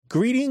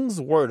Greetings,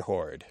 Word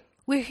Horde.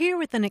 We're here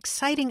with an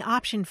exciting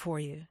option for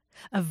you,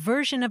 a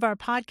version of our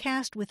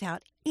podcast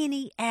without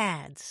any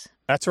ads.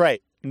 That's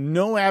right.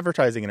 No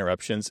advertising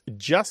interruptions,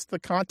 just the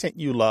content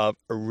you love,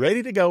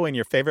 ready to go in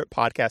your favorite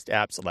podcast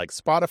apps like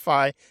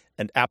Spotify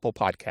and Apple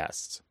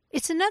Podcasts.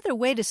 It's another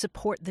way to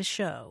support the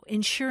show,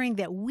 ensuring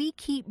that we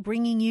keep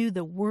bringing you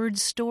the word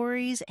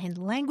stories and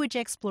language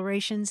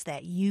explorations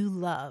that you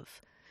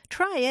love.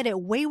 Try it at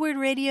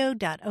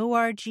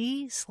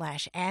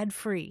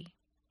waywardradio.org/ad-free.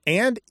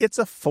 And it's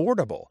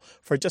affordable.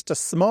 For just a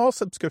small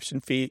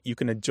subscription fee, you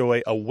can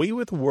enjoy A Way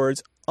with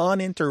Words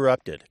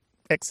uninterrupted,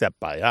 except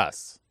by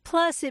us.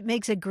 Plus, it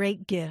makes a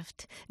great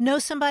gift. Know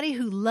somebody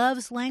who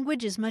loves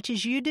language as much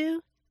as you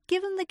do?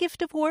 Give them the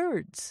gift of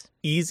words.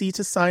 Easy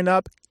to sign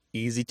up,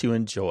 easy to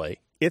enjoy.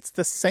 It's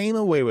the same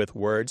A Way with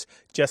Words,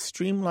 just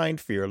streamlined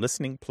for your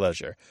listening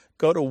pleasure.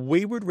 Go to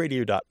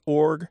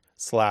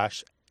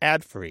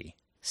waywardradio.org/ad-free.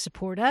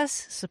 Support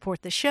us,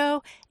 support the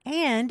show,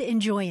 and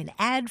enjoy an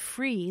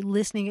ad-free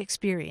listening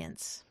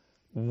experience.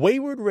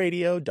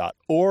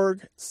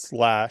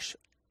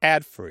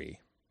 waywardradio.org/ad-free.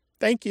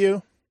 Thank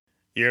you.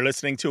 You're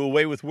listening to A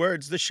Way with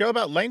Words, the show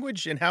about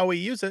language and how we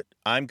use it.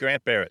 I'm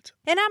Grant Barrett.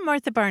 And I'm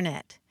Martha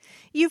Barnett.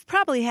 You've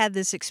probably had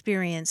this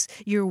experience.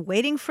 You're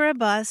waiting for a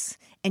bus,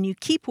 and you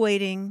keep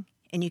waiting,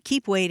 and you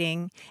keep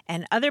waiting,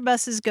 and other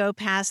buses go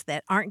past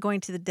that aren't going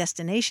to the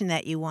destination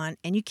that you want,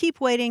 and you keep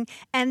waiting,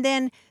 and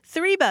then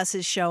 3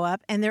 buses show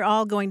up, and they're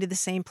all going to the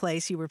same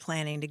place you were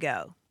planning to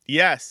go.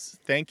 Yes,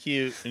 thank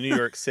you, New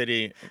York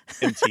City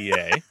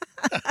MTA,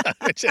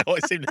 which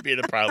always seemed to be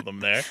the problem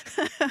there.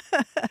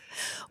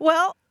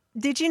 Well,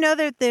 did you know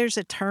that there's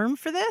a term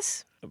for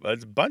this?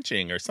 It's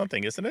bunching or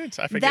something, isn't it?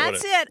 I forget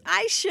That's it.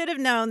 I should have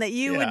known that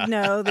you would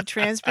know the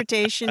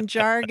transportation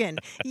jargon.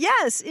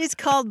 Yes, it's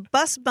called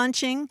bus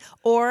bunching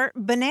or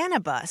banana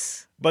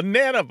bus.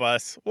 Banana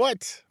bus?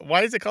 What?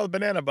 Why is it called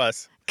banana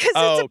bus? Because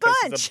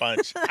it's a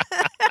bunch.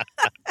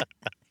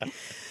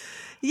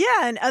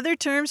 Yeah, and other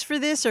terms for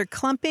this are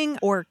clumping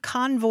or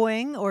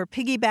convoying or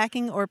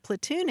piggybacking or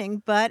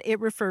platooning, but it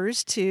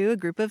refers to a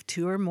group of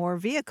 2 or more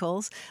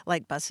vehicles,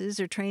 like buses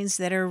or trains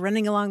that are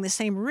running along the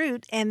same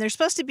route, and they're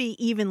supposed to be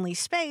evenly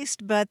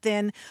spaced, but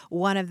then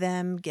one of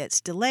them gets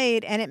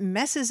delayed, and it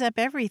messes up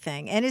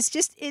everything. And it's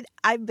just,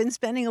 I've been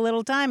spending a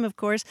little time, of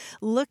course,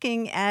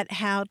 looking at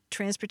how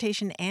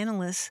transportation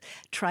analysts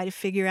try to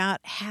figure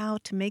out how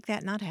to make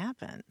that not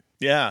happen.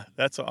 Yeah,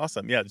 that's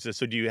awesome. Yeah,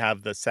 so do you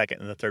have the second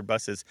and the third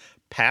buses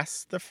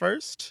pass the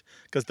first?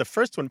 Because the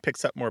first one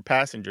picks up more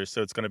passengers,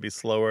 so it's going to be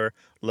slower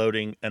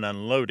loading and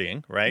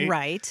unloading, right?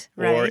 Right.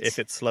 Or if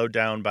it's slowed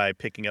down by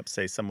picking up,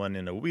 say, someone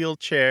in a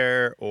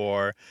wheelchair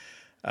or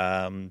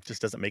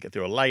just doesn't make it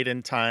through a light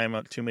in time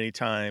too many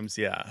times.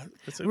 Yeah,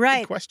 that's a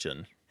good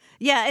question.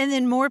 Yeah, and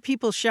then more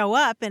people show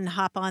up and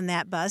hop on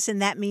that bus, and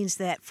that means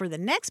that for the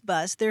next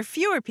bus, there are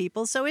fewer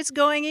people, so it's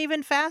going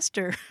even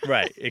faster.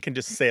 Right. It can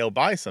just sail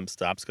by some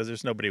stops because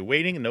there's nobody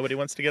waiting and nobody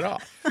wants to get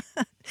off.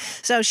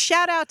 So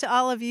shout out to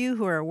all of you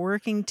who are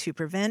working to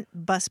prevent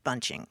bus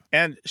bunching.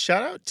 And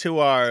shout out to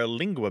our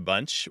Lingua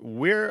Bunch.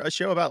 We're a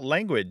show about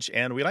language,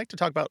 and we like to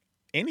talk about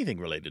anything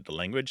related to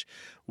language,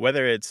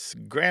 whether it's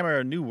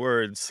grammar, new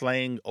words,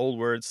 slang, old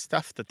words,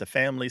 stuff that the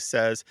family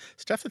says,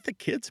 stuff that the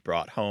kids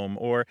brought home,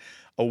 or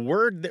a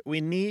word that we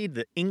need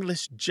that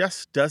English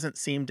just doesn't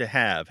seem to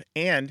have.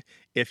 And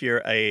if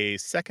you're a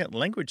second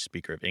language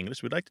speaker of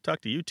English, we'd like to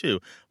talk to you too.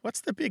 What's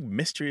the big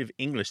mystery of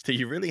English that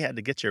you really had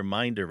to get your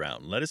mind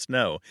around? Let us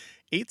know.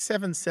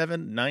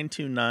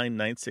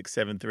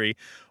 877-929-9673,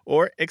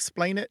 or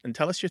explain it and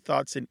tell us your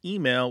thoughts in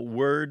email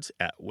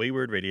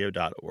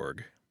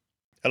words@waywardradio.org.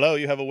 Hello,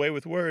 you have A Way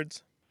with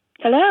Words.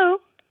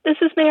 Hello, this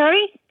is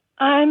Mary.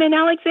 I'm in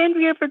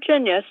Alexandria,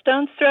 Virginia, a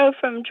stone's throw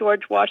from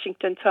George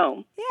Washington's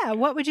home. Yeah,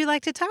 what would you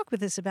like to talk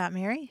with us about,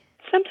 Mary?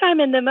 Sometime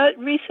in the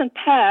recent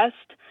past,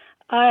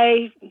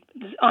 I,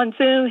 on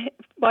Zoom,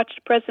 watched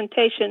a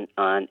presentation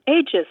on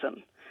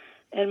ageism,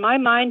 and my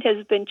mind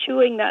has been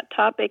chewing that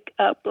topic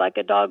up like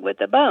a dog with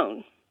a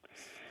bone.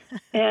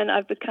 And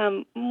I've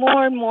become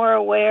more and more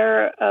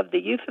aware of the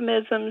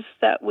euphemisms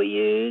that we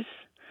use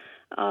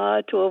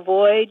to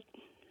avoid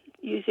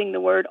using the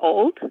word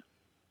old.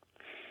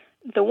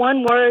 The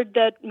one word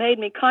that made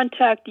me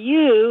contact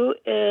you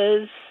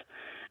is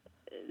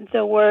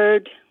the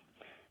word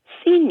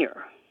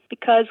senior,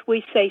 because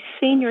we say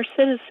senior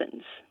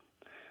citizens.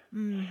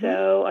 Mm-hmm.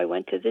 So I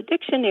went to the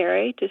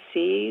dictionary to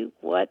see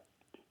what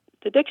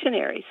the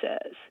dictionary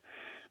says.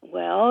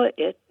 Well,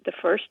 the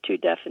first 2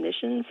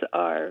 definitions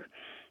are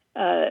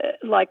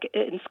like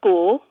in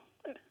school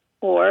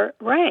or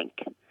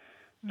rank.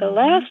 The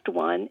last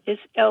one is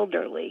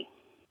elderly.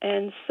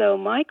 And so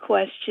my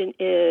question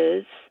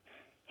is,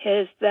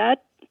 has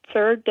that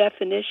third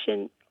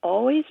definition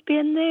always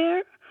been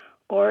there,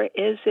 or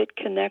is it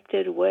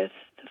connected with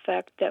the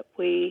fact that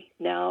we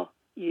now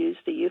use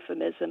the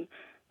euphemism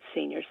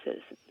senior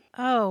citizen?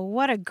 Oh,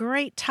 what a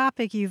great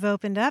topic you've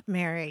opened up,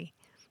 Mary.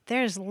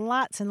 There's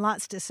lots and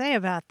lots to say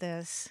about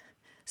this.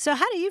 So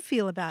how do you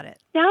feel about it?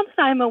 Now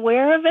that I'm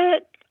aware of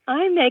it,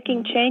 I'm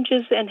making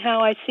changes in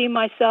how I see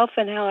myself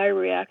and how I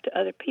react to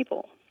other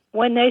people.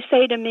 When they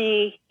say to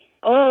me,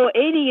 oh,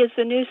 80 is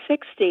the new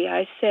 60,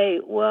 I say,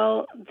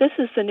 well, this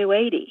is the new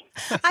 80.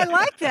 I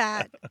like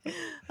that.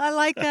 I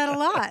like that a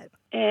lot.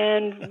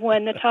 And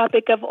when the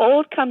topic of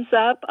old comes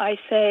up, I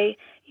say,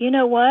 you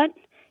know what?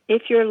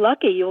 If you're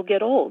lucky, you'll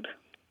get old.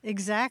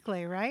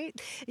 Exactly, right?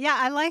 Yeah,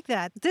 I like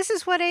that. This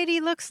is what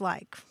 80 looks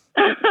like.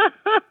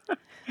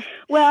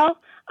 Well,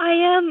 I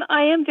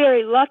am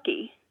very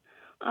lucky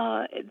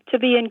to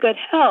be in good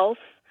health,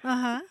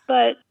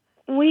 but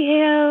we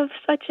have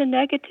such a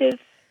negative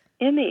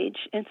image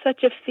and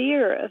such a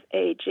fear of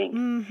aging.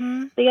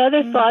 Mm-hmm. The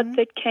other thought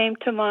that came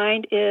to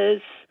mind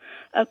is,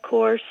 of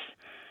course,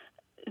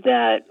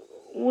 that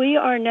we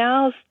are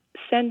now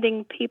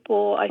sending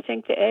people, I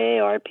think the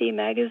AARP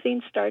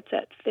magazine starts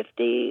at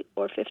 50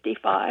 or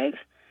 55.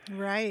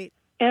 Right.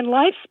 And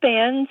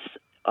lifespans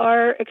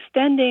are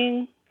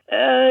extending.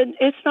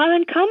 It's not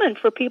uncommon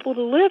for people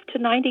to live to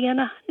 90 and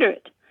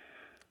 100.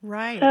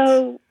 Right.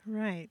 So,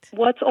 right.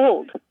 What's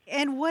old?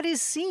 And what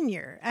is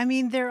senior? I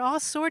mean, there are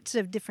all sorts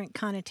of different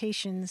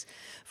connotations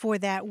for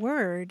that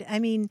word. I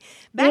mean,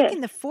 back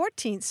in the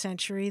 14th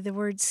century, the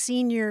word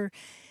senior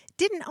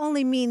didn't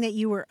only mean that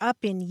you were up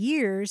in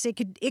years.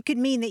 It could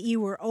mean that you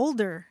were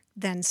older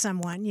than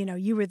someone. You know,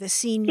 you were the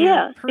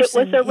senior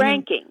person. It was a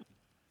ranking.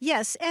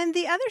 Yes, and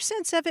the other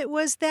sense of it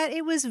was that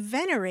it was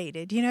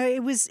venerated. You know,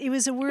 it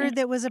was a word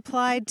that was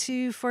applied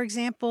to, for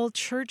example,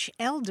 church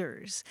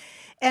elders.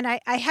 And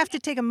I have to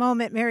take a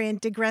moment, Mary, and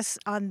digress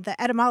on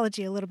the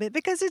etymology a little bit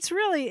because it's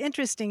really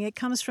interesting. It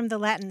comes from the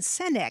Latin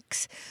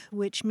senex,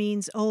 which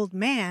means old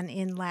man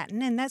in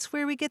Latin, and that's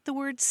where we get the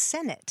word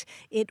senate.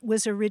 It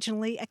was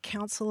originally a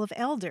council of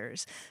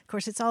elders. Of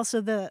course, it's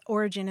also the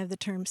origin of the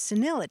term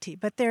senility,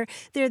 but there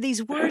are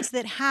these words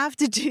that have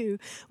to do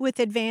with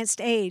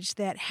advanced age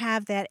that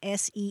have that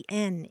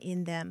S-E-N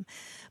in them.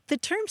 The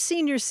term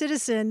senior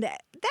citizen,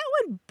 that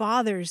one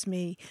bothers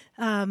me.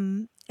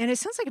 And it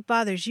sounds like it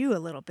bothers you a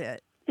little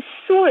bit.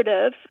 Sort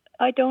of.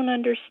 I don't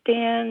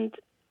understand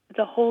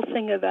the whole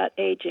thing about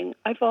aging.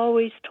 I've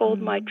always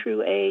told my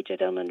true age. I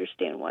don't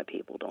understand why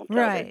people don't tell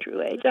their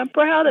true age. I'm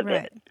proud of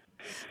it.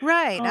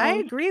 Right. I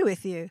agree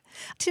with you.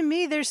 To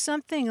me, there's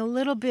something a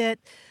little bit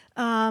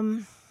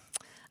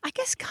I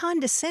guess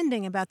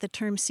condescending about the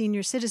term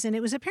senior citizen.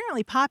 It was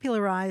apparently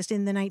popularized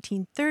in the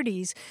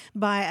 1930s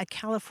by a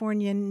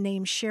Californian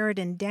named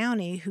Sheridan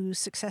Downey, who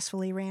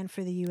successfully ran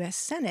for the U.S.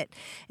 Senate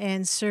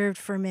and served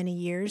for many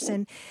years.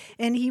 And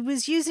he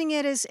was using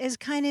it as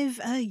kind of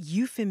a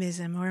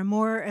euphemism or a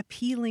more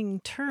appealing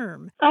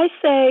term. I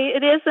say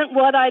it isn't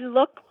what I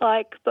look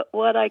like, but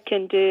what I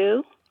can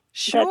do.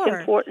 Sure. That's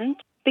important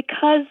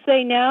because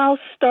they now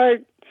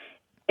start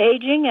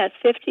aging at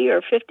 50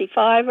 or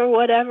 55 or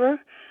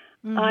whatever.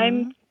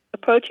 I'm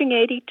approaching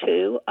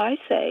 82. I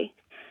say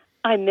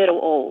I'm middle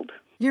old.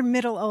 You're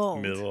middle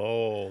old. Middle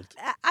old.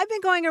 I've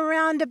been going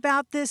around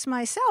about this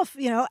myself,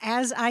 you know,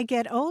 as I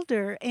get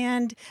older.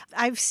 And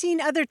I've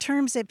seen other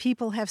terms that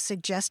people have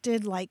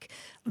suggested, like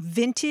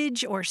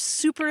vintage or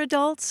super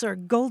adults or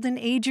golden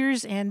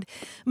agers. And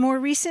more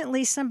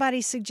recently,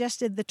 somebody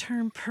suggested the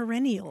term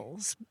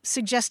perennials,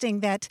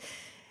 suggesting that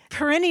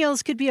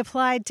perennials could be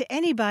applied to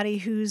anybody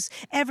who's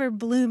ever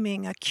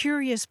blooming, a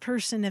curious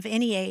person of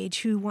any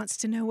age who wants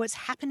to know what's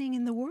happening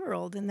in the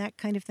world and that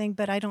kind of thing.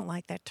 But I don't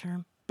like that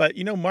term. But,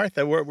 you know,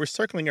 Martha, we're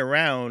circling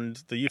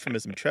around the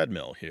euphemism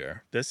treadmill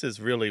here. This is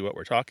really what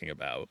we're talking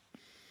about.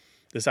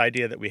 This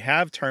idea that we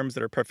have terms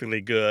that are perfectly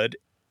good,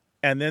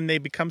 and then they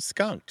become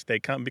skunked. They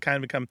kind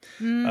of become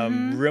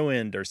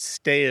ruined or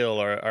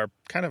stale or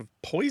kind of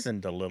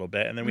poisoned a little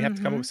bit. And then we have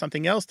to come up with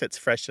something else that's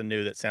fresh and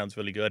new that sounds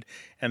really good.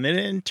 And then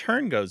it in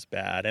turn goes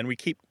bad. And we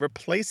keep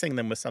replacing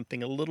them with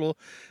something a little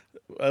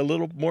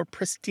more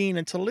pristine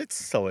until it's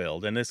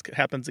soiled. And this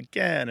happens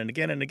again and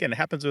again and again. It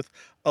happens with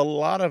a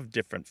lot of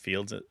different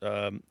fields.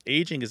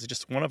 Aging is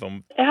just one of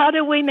them. How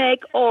do we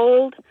make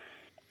old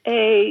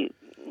a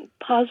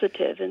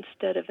positive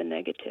instead of a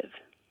negative?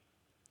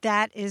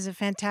 That is a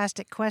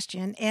fantastic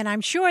question, and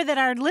I'm sure that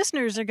our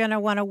listeners are going to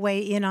want to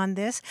weigh in on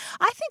this.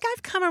 I think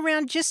I've come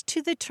around just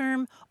to the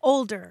term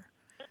older,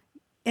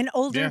 an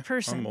older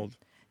person. I'm old.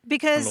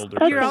 Because an older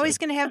you're person. always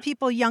going to have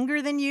people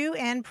younger than you,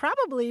 and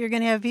probably you're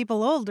going to have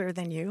people older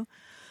than you.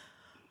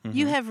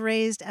 You have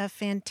raised a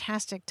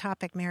fantastic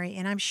topic, Mary,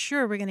 and I'm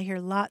sure we're going to hear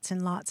lots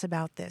and lots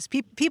about this.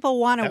 People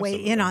want to weigh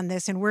in on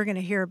this, and we're going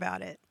to hear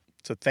about it.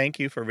 So thank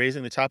you for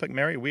raising the topic,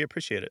 Mary. We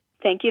appreciate it.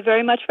 Thank you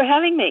very much for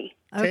having me.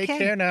 Okay. Take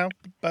care now.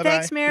 Bye-bye.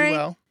 Thanks, Mary. Be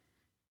well.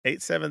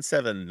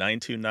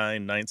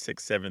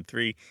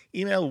 877-929-9673.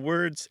 Email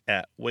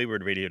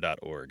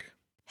words@waywardradio.org.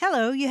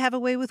 Hello, you have a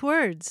way with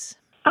words.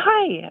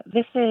 Hi,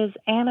 this is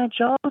Anna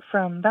Joel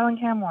from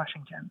Bellingham,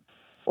 Washington.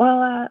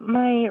 Well,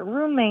 my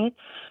roommates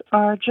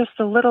are just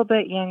a little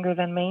bit younger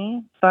than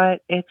me,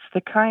 but it's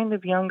the kind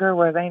of younger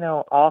where they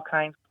know all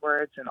kinds of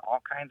words and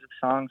all kinds of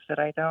songs that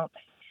I don't.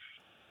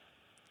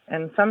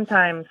 And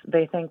sometimes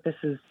they think this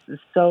is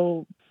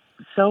so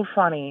so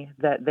funny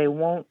that they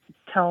won't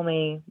tell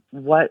me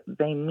what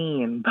they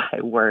mean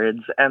by words.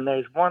 And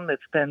there's one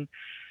that's been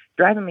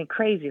driving me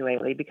crazy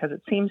lately because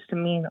it seems to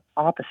mean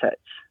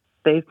opposites.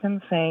 They've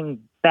been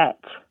saying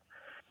bet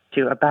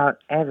to about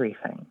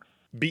everything.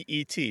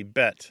 B-E-T,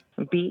 bet.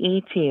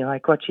 B-E-T,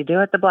 like what you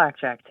do at the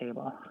blackjack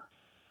table.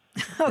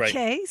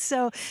 Okay,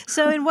 so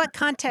in what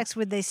context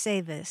would they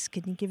say this?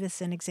 Can you give us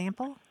an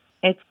example?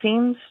 It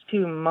seems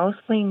to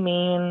mostly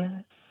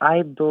mean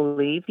I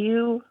believe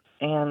you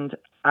and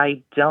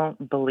I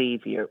don't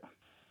believe you.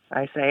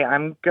 I say,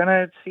 I'm going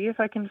to see if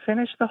I can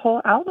finish the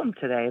whole album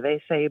today.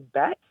 They say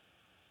bet.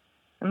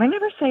 And they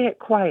never say it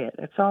quiet.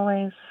 It's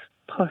always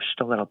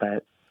pushed a little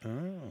bit.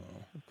 Oh,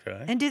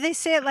 okay. And do they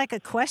say it like a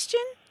question?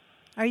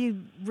 Are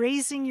you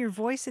raising your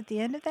voice at the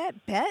end of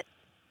that? Bet?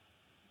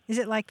 Is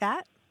it like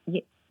that?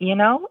 You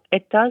know,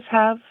 it does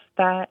have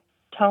that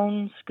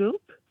tone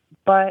scoop,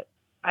 but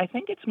I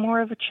think it's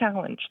more of a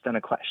challenge than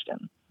a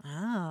question.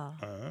 Oh.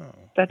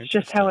 That's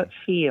just how it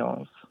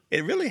feels.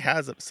 It really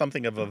has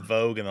something of a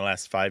vogue in the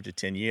last 5 to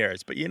 10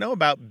 years. But you know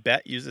about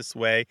bet used this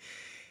way?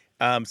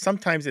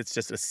 Sometimes it's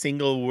just a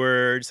single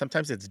word.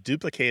 Sometimes it's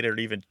duplicated or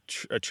even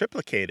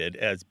triplicated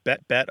as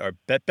bet, bet, or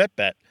bet, bet,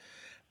 bet.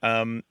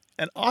 And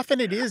often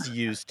it is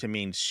used to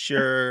mean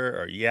sure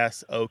or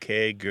yes,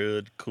 okay,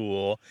 good,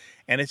 cool.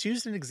 And it's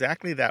used in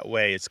exactly that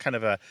way. It's kind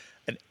of an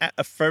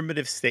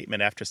affirmative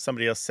statement after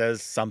somebody else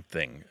says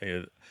something.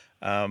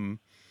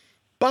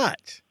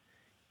 But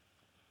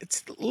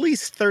it's at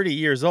least 30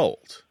 years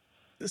old.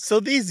 So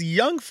these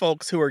young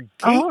folks who are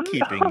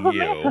gatekeeping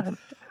you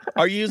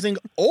are using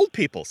old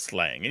people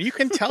slang. And you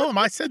can tell them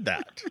I said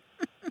that.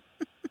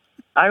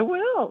 I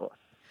will.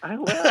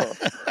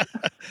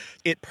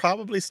 It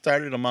probably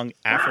started among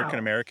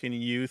African-American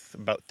youth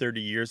about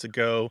 30 years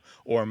ago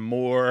or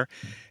more,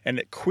 and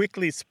it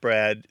quickly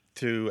spread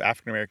to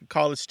African-American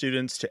college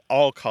students, to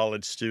all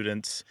college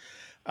students,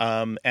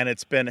 and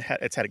it's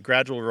had a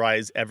gradual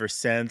rise ever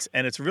since,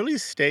 and it's really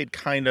stayed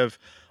kind of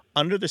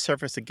under the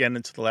surface again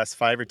into the last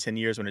 5 or 10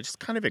 years when it just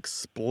kind of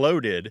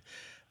exploded,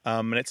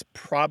 and it's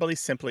probably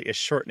simply a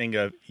shortening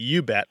of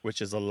you bet,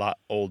 which is a lot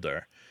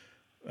older.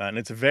 And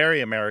it's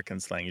very American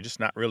slang. You're just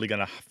not really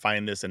going to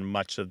find this in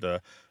much of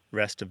the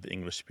rest of the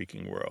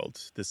English-speaking world,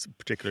 this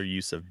particular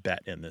use of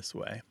bet in this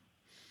way.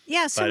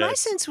 Yeah, so my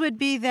sense would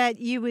be that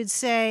you would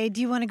say, do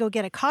you want to go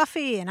get a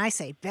coffee? And I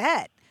say,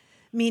 bet,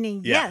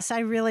 meaning, yes, I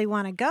really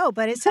want to go.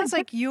 But it sounds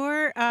like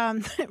your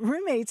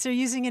roommates are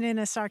using it in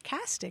a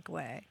sarcastic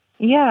way.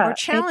 Yeah. Or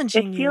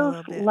challenging you a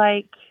little bit. It feels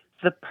like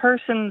the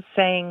person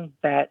saying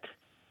bet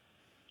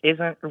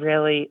isn't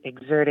really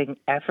exerting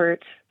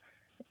effort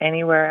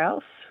anywhere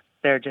else.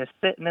 They're just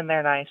sitting in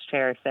their nice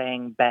chair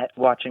saying bet,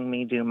 watching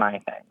me do my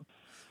thing.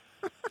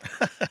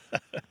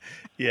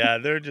 Yeah,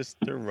 they're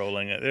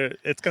rolling it.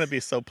 It's going to be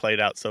so played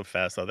out so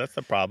fast. So that's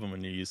the problem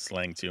when you use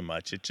slang too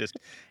much. It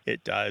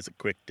dies a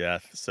quick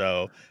death.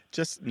 So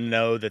just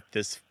know that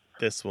this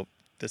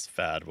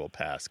fad will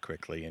pass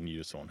quickly, and you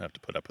just won't have to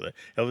put up with it.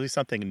 It'll be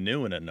something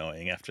new and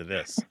annoying after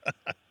this.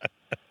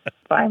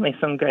 Finally,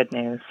 some good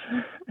news.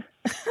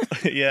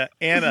 Yeah,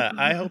 Anna,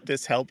 I hope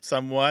this helped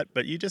somewhat,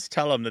 but you just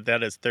tell them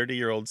that is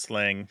 30-year-old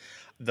slang.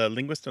 The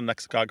linguist and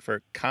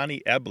lexicographer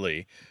Connie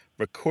Ebley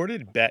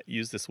recorded bet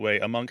used this way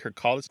among her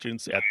college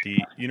students at the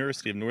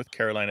University of North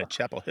Carolina,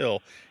 Chapel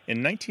Hill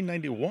in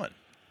 1991.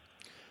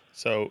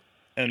 So,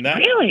 and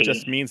that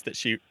just means that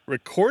she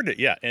recorded,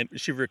 and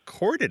she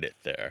recorded it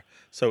there.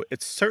 So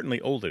it's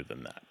certainly older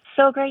than that.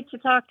 So great to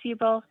talk to you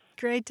both.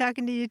 Great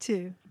talking to you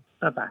too.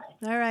 Bye-bye.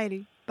 All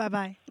righty.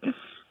 Bye-bye.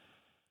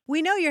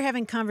 We know you're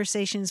having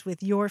conversations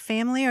with your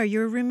family or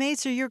your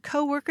roommates or your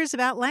coworkers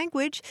about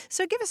language,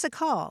 so give us a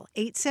call,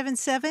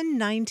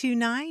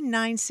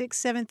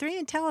 877-929-9673,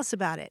 and tell us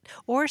about it.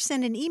 Or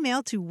send an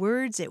email to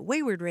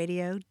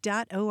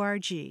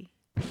words@waywardradio.org.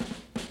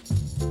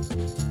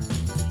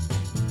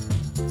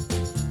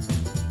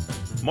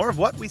 More of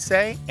what we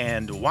say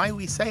and why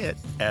we say it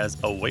as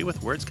A Way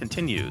with Words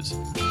continues.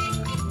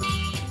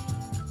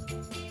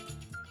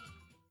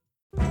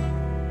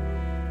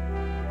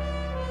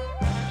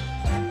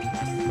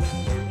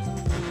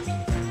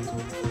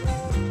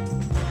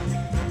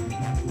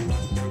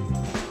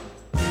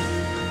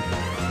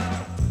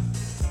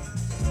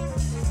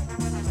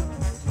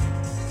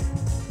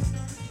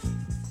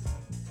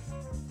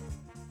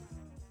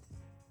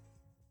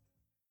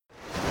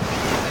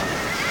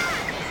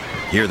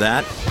 Hear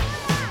that?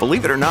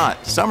 Believe it or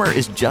not, summer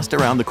is just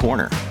around the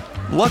corner.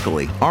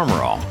 Luckily, Armor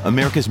All,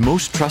 America's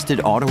most trusted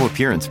auto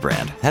appearance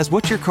brand, has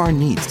what your car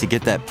needs to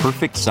get that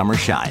perfect summer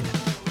shine.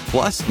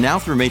 Plus, now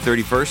through May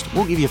 31st,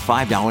 we'll give you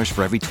 $5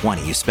 for every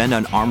 $20 you spend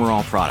on Armor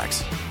All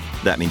products.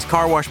 That means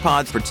car wash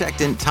pods,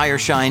 protectant, tire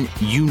shine,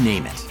 you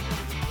name it.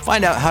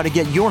 Find out how to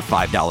get your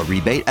 $5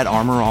 rebate at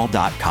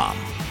armorall.com.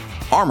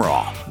 Armor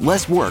All,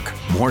 less work,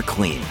 more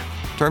clean.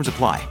 Terms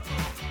apply.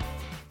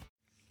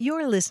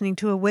 You're listening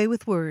to A Way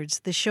with Words,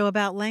 the show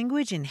about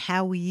language and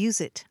how we use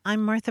it.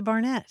 I'm Martha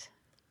Barnett.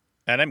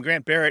 And I'm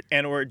Grant Barrett,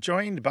 and we're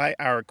joined by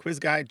our quiz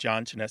guy,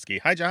 John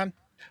Chinesky. Hi, John.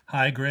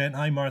 Hi, Grant.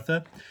 Hi,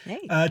 Martha.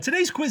 Hey.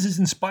 Today's quiz is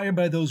inspired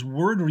by those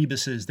word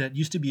rebuses that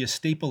used to be a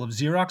staple of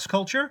Xerox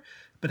culture,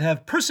 but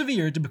have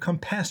persevered to become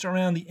passed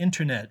around the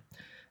internet.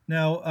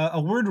 Now,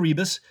 a word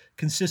rebus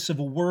consists of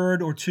a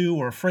word or two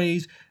or a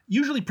phrase,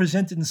 usually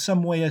presented in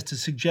some way as to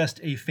suggest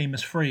a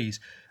famous phrase.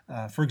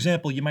 For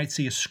example, you might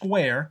see a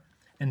square,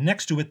 and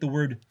next to it the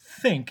word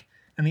think,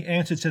 and the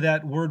answer to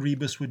that word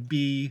rebus would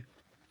be,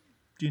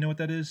 do you know what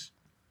that is?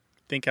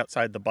 Think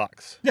outside the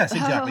box. Yes,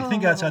 exactly.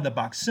 Think outside the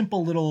box.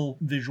 Simple little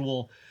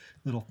visual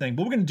little thing.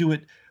 But we're going to do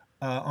it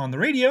on the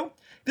radio.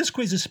 This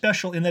quiz is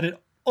special in that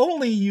it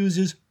only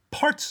uses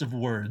parts of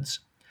words.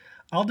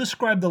 I'll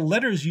describe the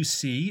letters you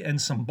see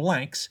and some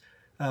blanks,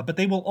 but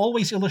they will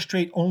always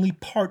illustrate only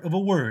part of a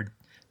word.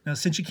 Now,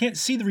 since you can't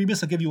see the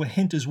rebus, I'll give you a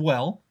hint as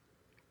well.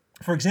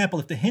 For example,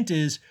 if the hint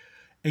is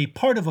a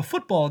part of a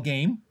football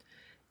game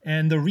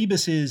and the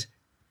rebus is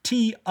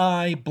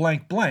T-I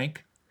blank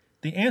blank,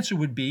 the answer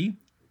would be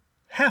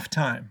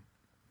halftime.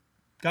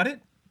 Got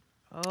it?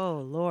 Oh,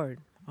 Lord.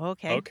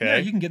 Okay. Okay. Yeah,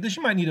 you can get this.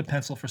 You might need a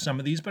pencil for some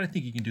of these, but I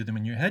think you can do them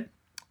in your head.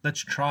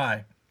 Let's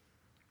try.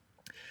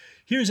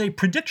 Here's a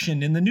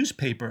prediction in the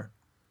newspaper.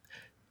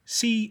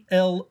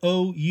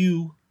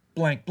 C-L-O-U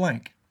blank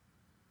blank.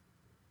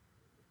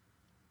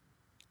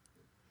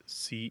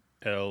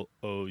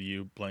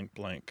 C-L-O-U blank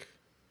blank.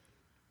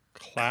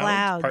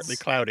 Clouds. Partly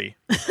cloudy.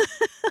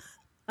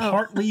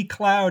 Partly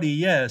cloudy,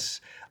 yes.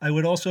 I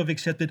would also have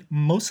accepted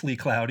mostly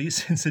cloudy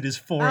since it is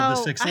 4 of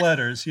the 6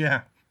 letters.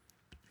 Yeah.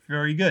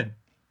 Very good.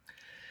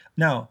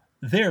 Now,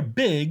 they're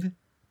big,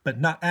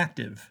 but not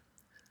active.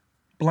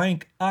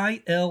 Blank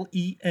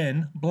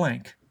I-L-E-N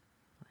blank.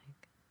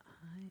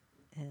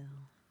 I-L-E-N.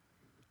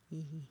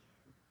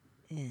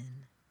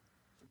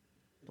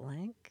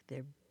 Blank.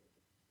 They're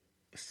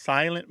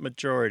Silent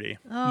majority.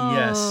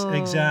 Yes,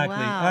 exactly.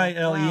 Wow.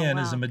 I-L-E-N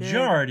Wow, is a good.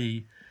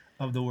 majority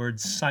of the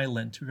word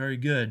silent. Very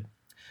good.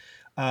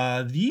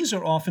 These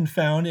are often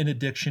found in a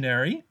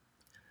dictionary.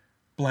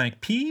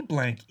 Blank P,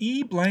 blank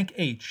E, blank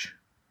H.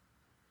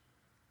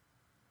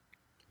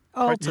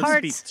 Oh, Parts of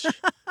speech.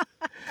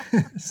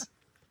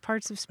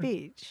 parts of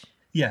speech.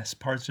 Yes,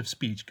 parts of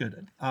speech.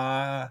 Good.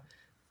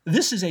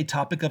 This is a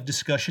topic of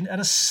discussion at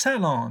a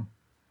salon.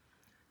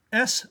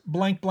 S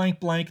blank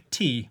blank blank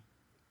T.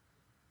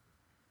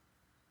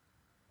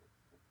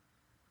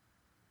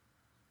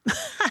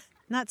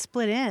 Not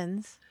split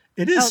ends.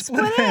 It is Oh, split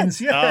split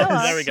ends. ends. Yes.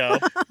 Oh, there we go.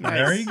 Nice.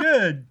 Very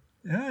good.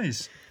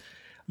 Nice.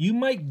 You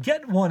might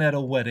get one at a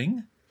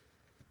wedding.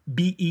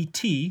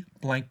 B-E-T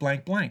blank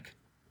blank blank.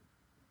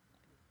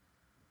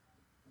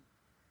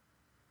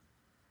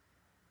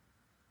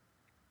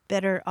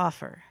 Better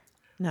offer.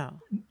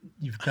 No.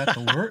 You've got the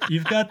word.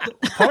 You've got the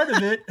part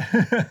of it.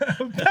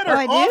 Better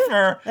I do?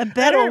 offer. A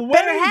better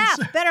weddings.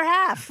 half. Better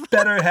half.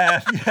 Better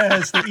half.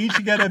 Yes, they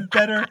each get a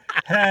better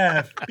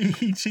half.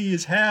 B-E-T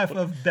is half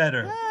of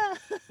better.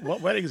 What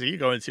weddings are you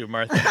going to,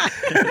 Martha?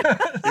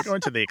 You're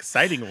going to the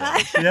exciting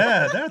ones.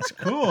 Yeah, that's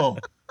cool.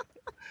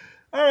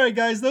 All right,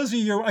 guys, those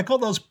are I call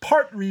those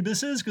part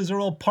rebuses because they're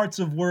all parts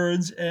of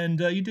words, and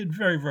you did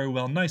very, very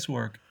well. Nice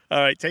work.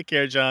 All right, take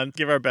care, John.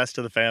 Give our best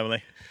to the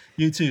family.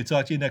 You too.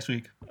 Talk to you next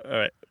week. All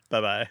right,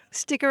 bye-bye.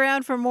 Stick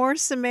around for more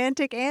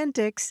semantic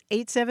antics,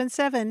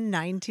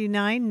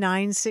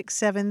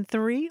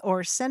 877-929-9673,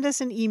 or send us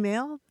an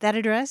email. That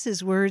address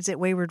is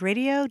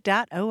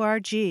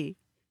words@waywardradio.org.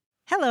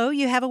 Hello,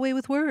 you have a way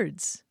with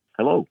words.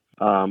 Hello,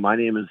 my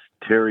name is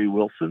Terry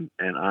Wilson,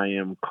 and I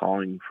am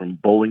calling from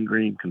Bowling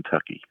Green,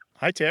 Kentucky.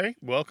 Hi, Terry.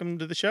 Welcome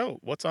to the show.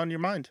 What's on your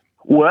mind?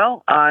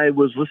 Well, I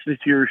was listening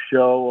to your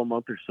show a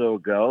month or so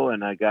ago,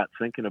 and I got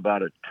thinking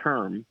about a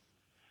term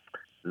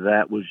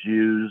that was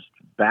used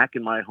back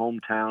in my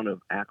hometown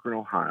of Akron,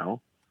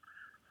 Ohio,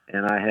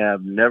 and I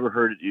have never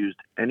heard it used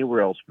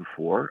anywhere else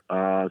before.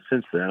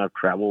 Since then, I've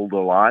traveled a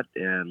lot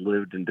and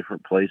lived in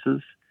different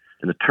places,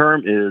 and the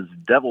term is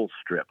devil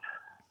strip.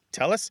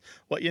 Tell us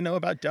what you know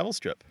about devil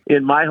strip.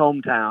 In my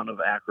hometown of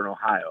Akron,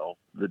 Ohio,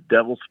 the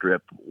devil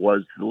strip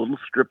was the little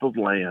strip of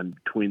land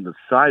between the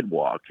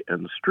sidewalk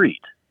and the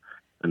street,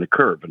 and the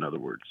curb, in other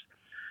words.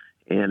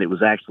 And it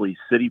was actually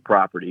city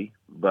property,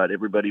 but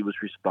everybody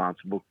was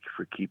responsible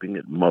for keeping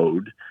it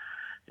mowed.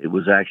 It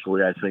was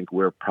actually, I think,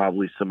 where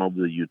probably some of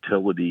the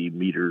utility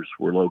meters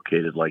were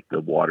located, like the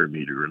water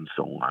meter and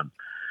so on.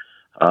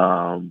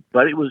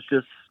 But it was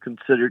just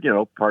considered,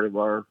 part of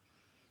our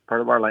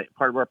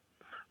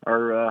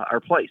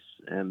place.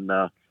 And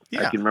I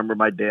can remember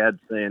my dad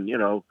saying,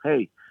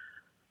 hey,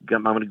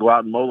 I'm going to go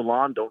out and mow the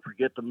lawn. Don't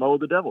forget to mow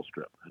the devil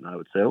strip. And I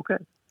would say, okay,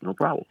 no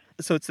problem.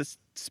 So it's a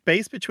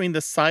space between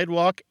the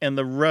sidewalk and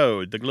the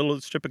road, the little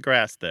strip of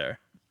grass there.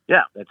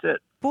 Yeah, that's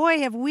it. Boy,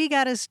 have we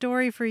got a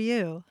story for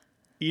you.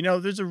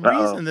 There's a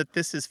reason that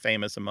this is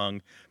famous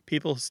among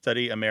people who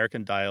study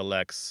American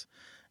dialects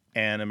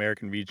and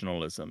American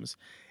regionalisms.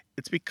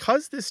 It's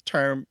because this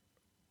term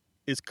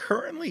is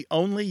currently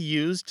only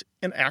used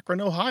in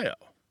Akron, Ohio.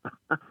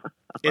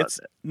 It's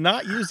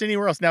not used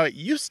anywhere else. Now, it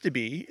used to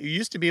be. You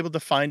used to be able to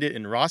find it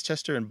in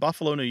Rochester and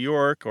Buffalo, New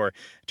York, or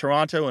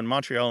Toronto and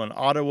Montreal and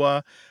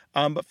Ottawa.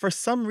 But for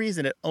some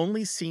reason, it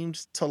only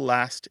seems to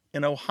last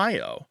in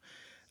Ohio.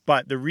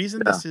 But the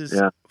reason Yeah, this is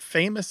yeah.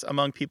 famous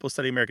among people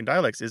studying American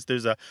dialects is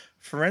there's a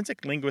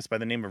forensic linguist by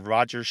the name of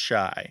Roger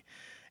Shy.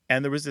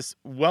 And there was this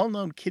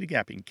well-known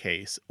kidnapping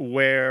case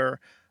where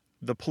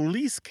the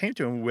police came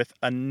to him with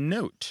a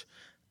note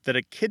that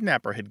a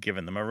kidnapper had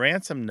given them, a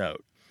ransom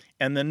note.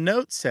 And the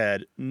note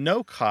said,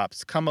 "No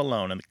cops, come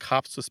alone." And the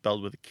cops was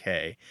spelled with a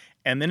K.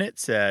 And then it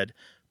said,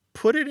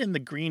 "Put it in the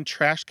green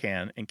trash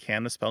can," and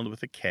can was spelled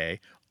with a K,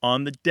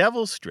 "on the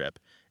Devil Strip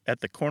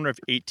at the corner of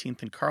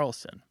 18th and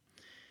Carlson."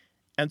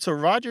 And so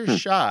Roger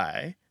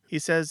Shy, he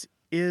says,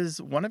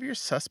 "Is one of your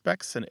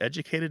suspects an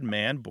educated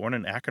man born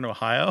in Akron,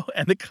 Ohio?"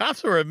 And the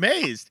cops were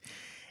amazed.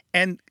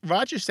 And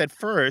Roger said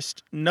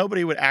first,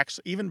 nobody would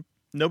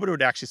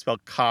actually spell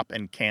cop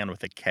and can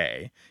with a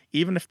K,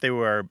 even if they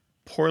were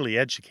poorly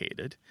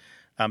educated.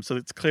 So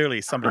it's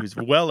clearly somebody who's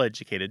well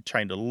educated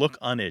trying to look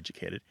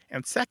uneducated.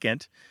 And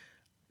second,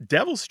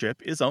 Devil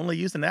Strip is only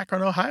used in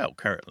Akron, Ohio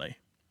currently.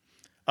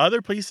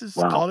 Other places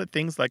Wow. call it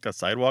things like a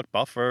sidewalk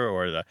buffer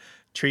or the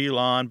tree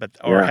lawn,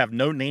 or have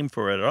no name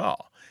for it at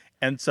all.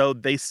 And so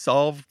they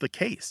solved the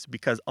case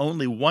because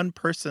only one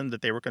person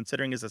that they were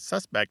considering as a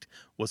suspect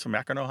was from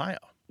Akron, Ohio.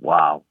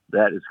 Wow,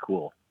 that is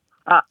cool.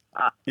 That's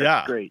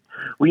Yeah. great.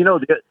 Well,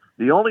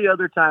 the only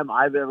other time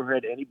I've ever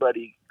had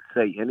anybody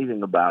say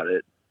anything about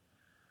it,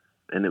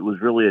 and it was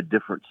really a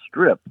different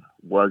strip,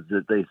 was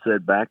that they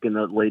said back in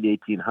the late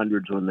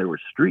 1800s when there were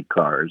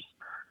streetcars,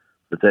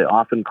 that they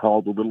often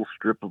called the little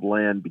strip of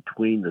land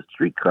between the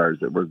streetcars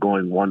that were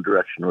going one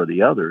direction or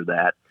the other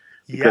that,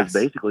 because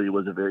basically it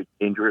was a very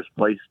dangerous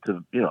place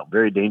to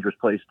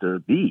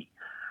be.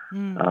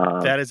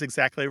 That is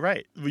exactly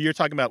right. You're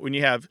talking about when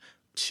you have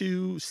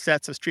two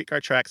sets of streetcar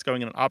tracks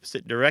going in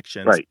opposite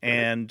directions, Right.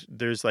 And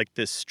there's like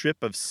this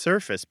strip of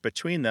surface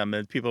between them,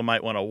 and people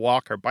might want to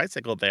walk or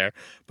bicycle there.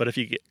 But if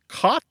you get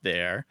caught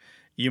there,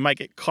 you might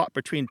get caught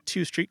between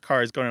two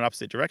streetcars going in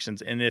opposite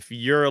directions. And if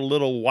you're a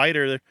little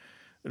wider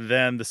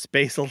than the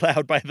space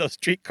allowed by those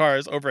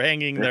streetcars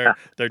overhanging their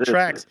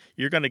tracks,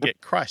 you're going to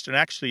get crushed. And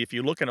actually, if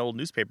you look in old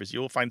newspapers, you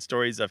will find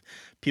stories of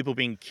people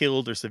being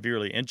killed or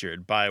severely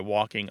injured by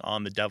walking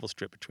on the Devil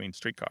Strip between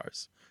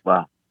streetcars.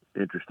 Wow,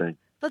 interesting.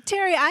 Well,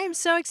 Terry, I am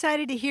so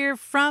excited to hear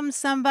from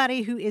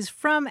somebody who is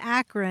from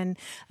Akron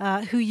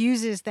who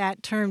uses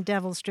that term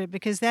Devil Strip,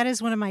 because that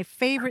is one of my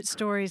favorite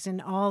stories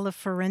in all of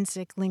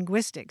forensic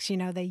linguistics. You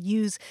know, they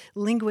use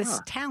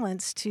linguists'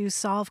 talents to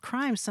solve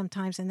crimes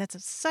sometimes, and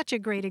that's such a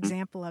great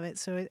example of it.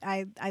 So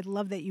I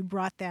love that you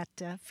brought that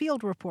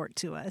field report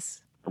to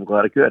us. I'm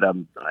glad I could. I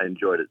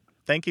enjoyed it.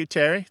 Thank you,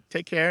 Terry.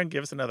 Take care and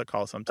give us another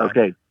call sometime.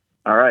 Okay.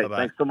 All right. Bye-bye.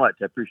 Thanks so much.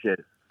 I appreciate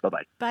it.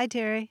 Bye-bye. Bye,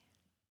 Terry.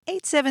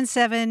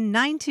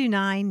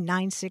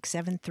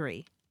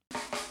 877-929-9673.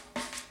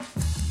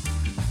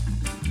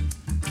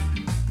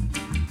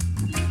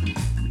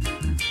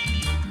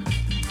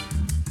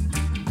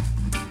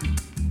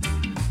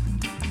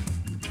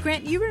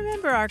 Grant, you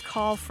remember our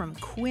call from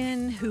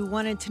Quinn, who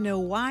wanted to know,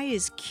 why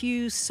is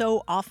Q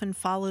so often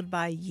followed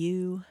by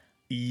U?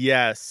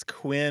 Yes,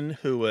 Quinn,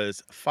 who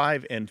was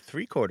 5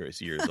 3/4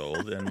 years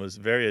old and was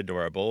very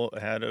adorable,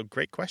 had a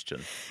great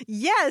question.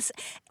 Yes.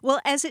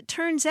 Well, as it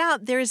turns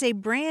out, there is a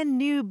brand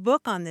new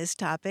book on this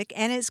topic,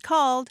 and it's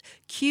called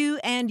Q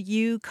and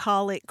You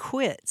Call It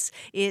Quits.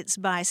 It's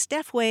by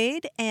Steph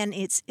Wade, and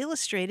it's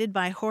illustrated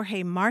by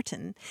Jorge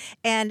Martin,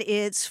 and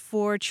it's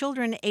for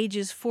children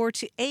ages 4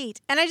 to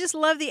 8. And I just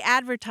love the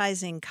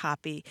advertising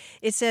copy.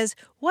 It says,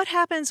 "What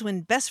happens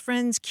when best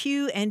friends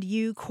Q and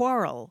You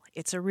quarrel?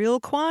 It's a real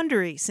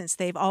quandary, since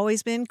they've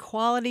always been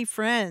quality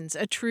friends,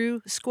 a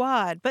true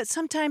squad. But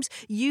sometimes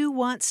U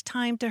wants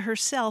time to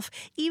herself,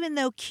 even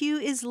though Q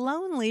is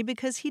lonely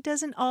because he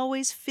doesn't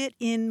always fit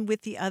in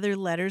with the other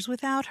letters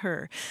without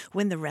her.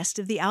 When the rest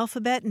of the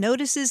alphabet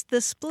notices the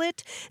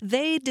split,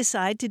 they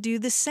decide to do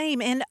the same,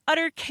 and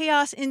utter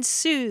chaos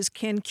ensues.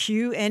 Can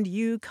Q and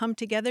U come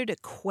together to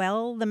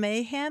quell the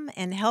mayhem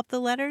and help the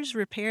letters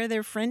repair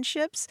their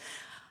friendships?"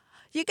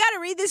 You got to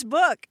read this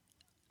book.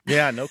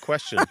 Yeah, no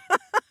question.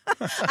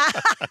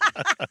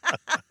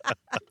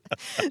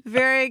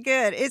 Very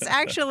good. It's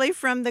actually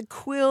from the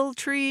Quill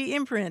Tree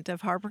imprint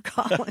of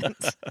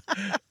HarperCollins.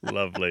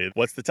 Lovely.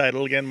 What's the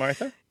title again,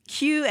 Martha?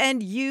 Q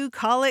and You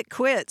Call It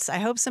Quits. I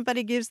hope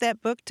somebody gives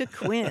that book to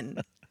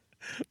Quinn.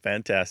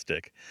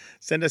 Fantastic.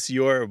 Send us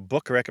your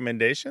book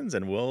recommendations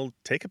and we'll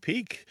take a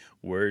peek.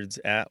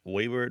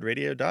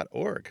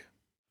 words@waywordradio.org.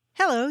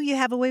 Hello, you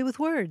have a way with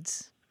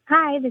words.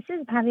 Hi, this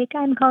is Bhavika.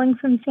 I'm calling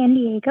from San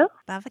Diego.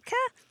 Bhavika,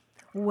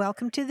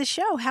 welcome to the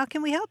show. How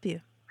can we help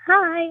you?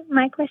 Hi,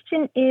 my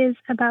question is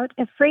about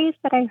a phrase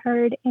that I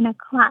heard in a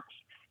class.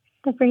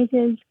 The phrase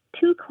is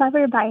too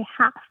clever by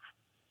half.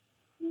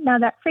 Now,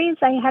 that phrase,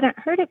 I hadn't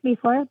heard it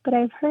before, but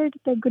I've heard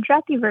the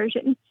Gujarati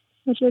version,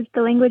 which is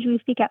the language we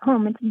speak at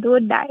home. It's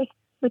dodai,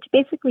 which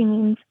basically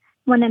means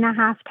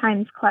 1.5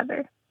 times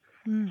clever.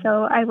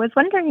 So I was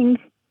wondering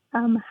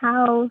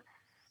how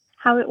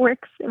it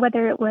works,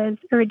 whether it was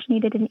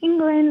originated in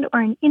England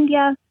or in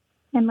India,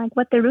 and like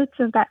what the roots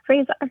of that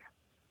phrase are.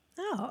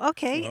 Oh,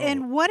 okay. Oh,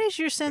 And what is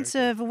your very sense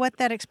good. of what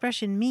that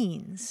expression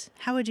means?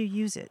 How would you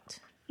use it?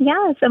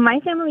 Yeah, so my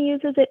family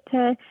uses it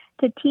to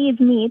tease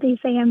me. They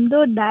say I'm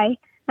dodai.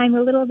 I'm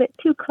a little bit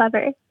too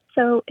clever.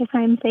 So if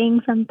I'm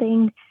saying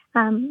something,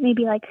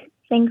 maybe like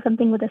saying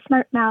something with a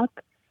smart mouth,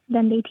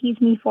 then they tease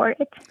me for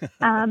it. So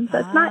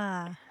it's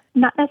not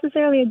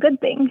necessarily a good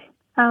thing.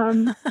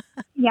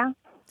 Yeah.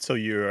 So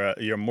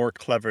you're more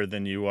clever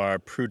than you are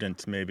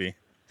prudent, maybe.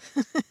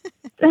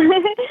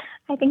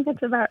 I think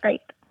that's about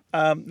right.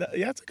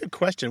 Yeah, that's a good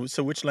question.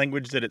 So which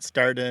language did it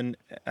start in?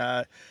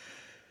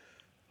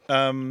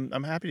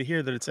 I'm happy to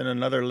hear that it's in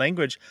another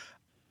language.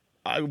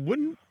 I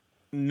wouldn't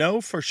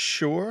know for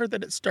sure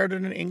that it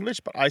started in English,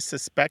 but I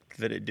suspect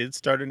that it did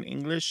start in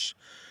English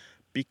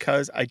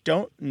because I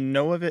don't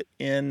know of it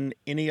in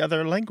any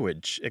other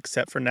language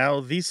except for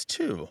now these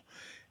two.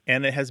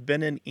 And it has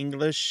been in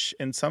English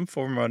in some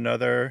form or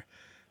another,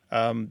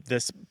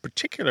 this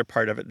particular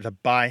part of it, the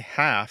by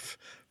half,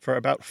 for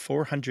about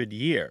 400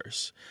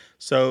 years.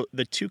 So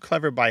the too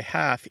clever by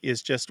half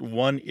is just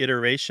one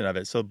iteration of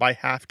it. So by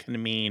half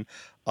can mean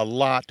a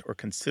lot or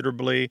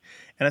considerably,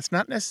 and it's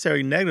not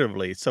necessarily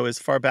negatively. So as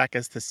far back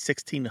as the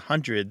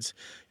 1600s,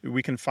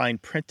 we can find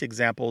print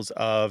examples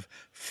of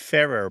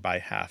fairer by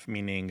half,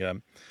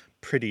 meaning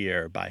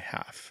prettier by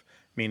half,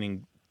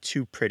 meaning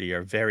too pretty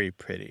or very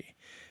pretty.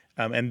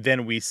 And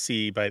then we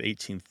see by the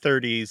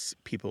 1830s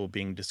people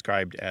being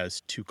described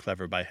as too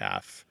clever by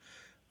half.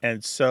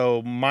 And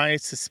so my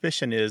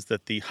suspicion is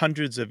that the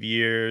hundreds of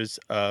years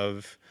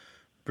of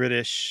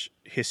British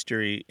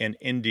history in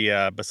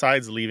India,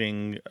 besides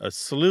leaving a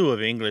slew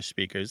of English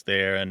speakers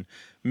there and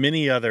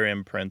many other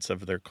imprints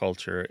of their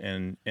culture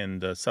in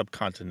the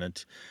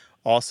subcontinent,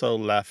 also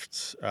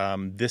left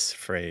this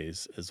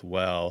phrase as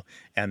well.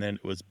 And then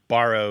it was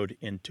borrowed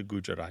into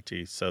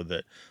Gujarati so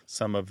that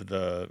some of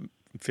the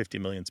 50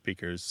 million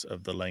speakers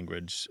of the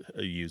language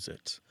use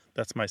it.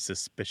 That's my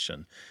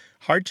suspicion.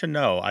 Hard to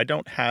know. I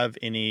don't have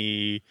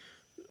any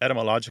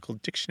etymological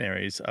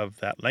dictionaries of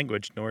that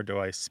language, nor do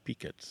I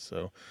speak it.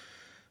 So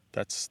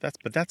that's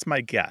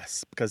my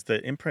guess, because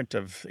the imprint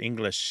of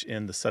English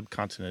in the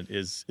subcontinent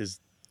is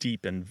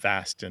deep and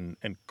vast and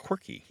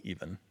quirky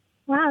even.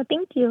 Wow,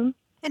 thank you.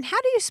 And how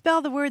do you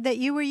spell the word that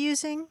you were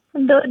using?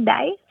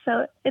 Dodai.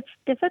 So it's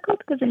difficult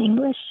because in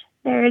English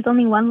there is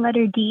only one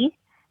letter D,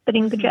 but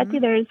in Gujarati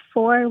there is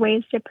 4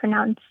 ways to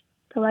pronounce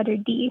the letter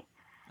D.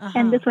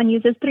 And this one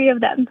uses 3 of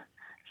them.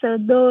 So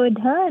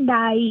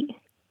dodai.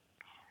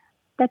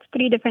 That's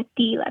 3 different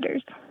D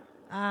letters.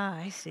 Ah,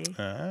 I see.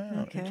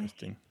 Oh, Okay.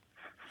 interesting.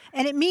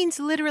 And it means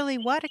literally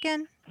what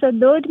again? So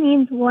dod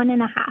means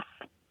 1.5.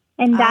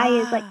 And dai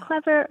is like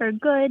clever or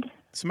good.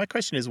 So my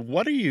question is,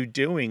 what are you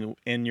doing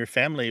in your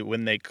family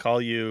when they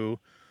call you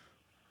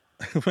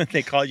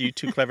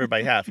too clever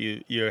by half?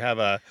 You have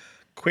a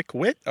quick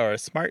wit or a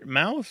smart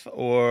mouth,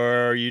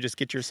 or you just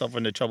get yourself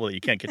into trouble that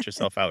you can't get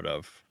yourself out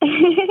of?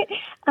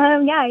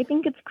 Yeah, I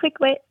think it's quick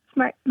wit,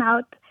 smart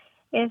mouth.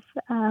 If,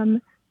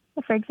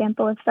 for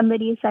example, if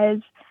somebody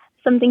says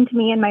something to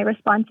me and my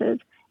response is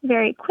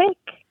very quick,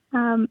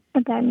 and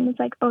then it's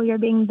like, oh, you're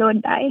being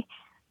dodai.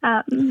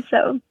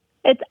 So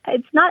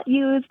it's not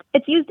used.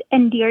 It's used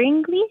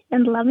endearingly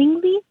and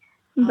lovingly,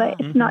 but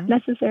it's not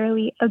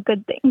necessarily a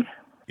good thing.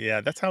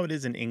 Yeah, that's how it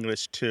is in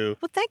English too.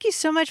 Well, thank you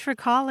so much for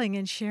calling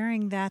and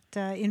sharing that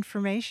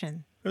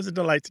information. It was a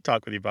delight to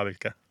talk with you,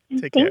 Babika.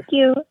 Take care. Thank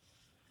you.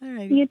 All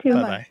right. You too.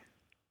 Bye-bye.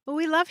 Well,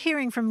 we love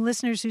hearing from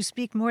listeners who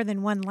speak more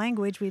than one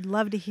language. We'd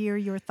love to hear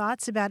your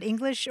thoughts about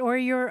English or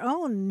your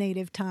own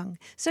native tongue.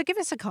 So give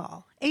us a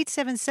call,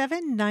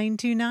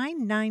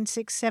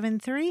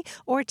 877-929-9673,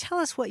 or tell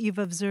us what you've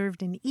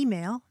observed in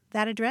email.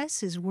 That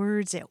address is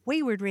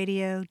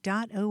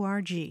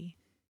words@waywardradio.org.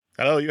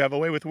 Hello, you have a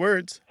way with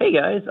words. Hey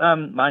guys,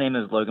 my name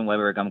is Logan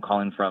Weber. I'm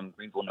calling from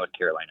Greenville, North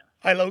Carolina.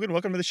 Hi, Logan.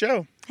 Welcome to the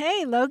show.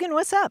 Hey, Logan,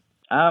 what's up?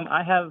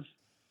 I have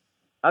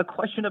a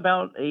question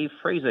about a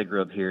phrase I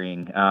grew up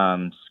hearing,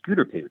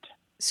 scooter poot.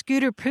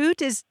 Scooter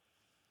poot, is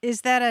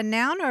that a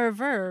noun or a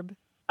verb?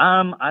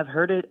 I've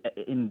heard it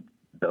in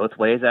both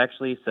ways,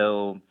 actually.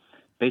 So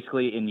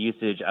basically in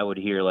usage, I would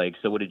hear like,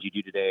 so what did you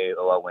do today?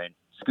 Oh, I went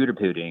scooter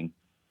pooting.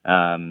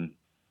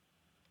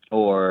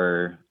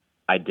 Or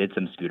I did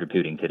some scooter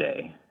pooting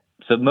today.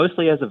 So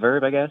mostly as a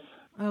verb, I guess.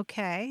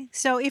 Okay.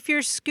 So if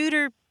you're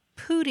scooter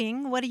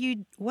pooting, what are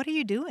you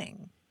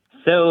doing?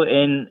 So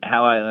in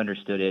how I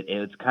understood it,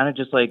 it's kind of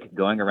just like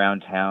going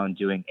around town,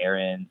 doing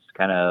errands,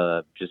 kind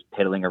of just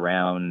piddling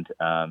around,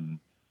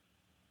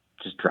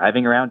 just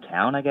driving around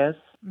town, I guess.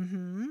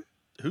 Mm-hmm.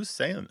 Who's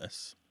saying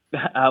this?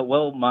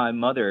 Well, my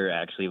mother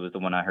actually was the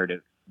one I heard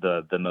it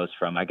the most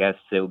from. I guess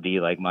it would be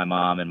like my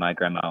mom and my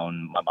grandma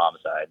on my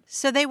mom's side.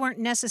 So they weren't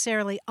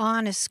necessarily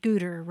on a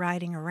scooter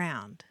riding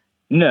around.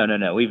 No.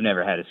 We've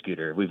never had a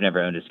scooter. We've never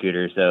owned a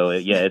scooter. So,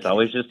 yeah, it's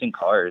always just in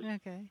cars.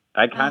 Okay.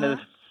 I kind of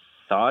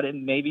thought it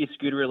may be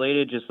scooter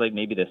related, just like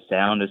maybe the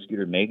sound a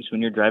scooter makes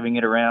when you're driving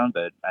it around,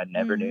 but I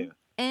never knew.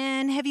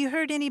 And have you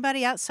heard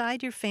anybody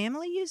outside your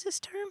family use this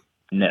term?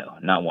 No,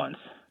 not once.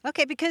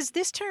 Okay, because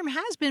this term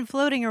has been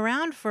floating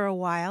around for a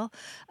while,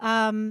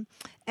 and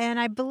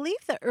I believe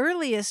the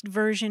earliest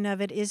version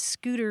of it is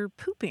scooter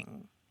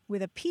pooping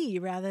with a P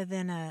rather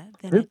than a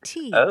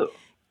T. Oh.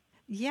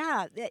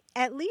 Yeah,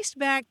 at least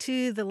back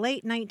to the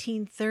late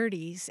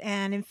 1930s.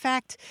 And in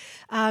fact,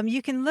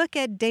 you can look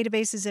at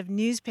databases of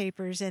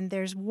newspapers, and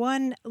there's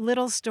one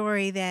little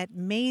story that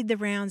made the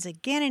rounds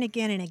again and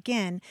again and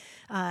again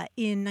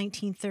in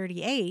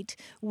 1938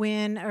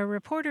 when a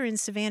reporter in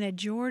Savannah,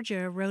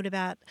 Georgia, wrote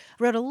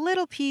a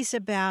little piece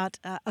about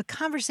a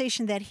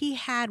conversation that he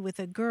had with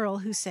a girl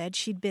who said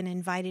she'd been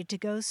invited to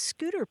go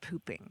scooter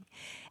pooping.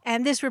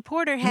 And this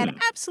reporter had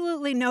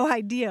absolutely no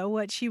idea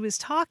what she was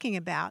talking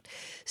about.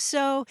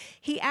 So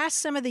he asked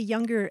some of the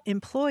younger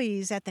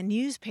employees at the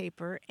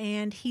newspaper,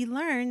 and he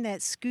learned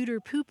that scooter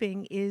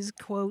pooping is,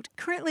 quote,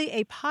 currently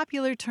a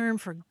popular term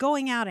for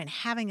going out and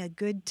having a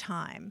good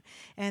time.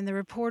 And the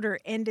reporter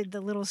ended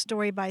the little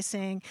story by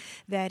saying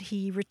that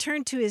he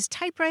returned to his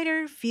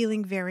typewriter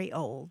feeling very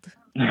old.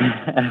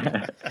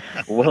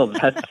 Well,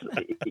 that's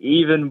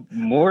even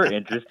more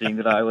interesting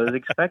than I was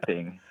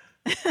expecting.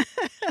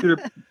 Scooter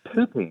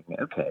pooping,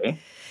 okay.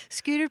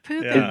 Scooter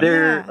pooping, Yeah. Is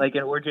there yeah. like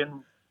an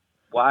origin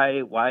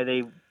why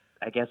they,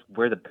 I guess,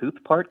 where the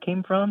poop part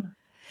came from?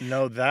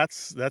 No,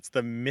 that's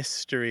the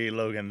mystery,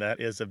 Logan. That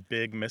is a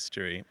big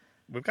mystery.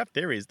 We've got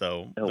theories,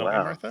 though, Oh, don't we,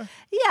 wow. Martha?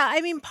 Yeah,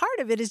 I mean, part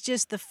of it is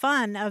just the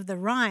fun of the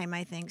rhyme,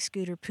 I think,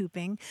 scooter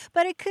pooping.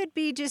 But it could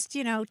be just,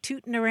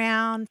 tooting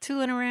around,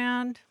 tooling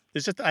around.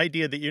 It's just the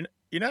idea that you're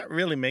not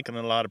really making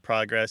a lot of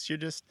progress. You're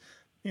just,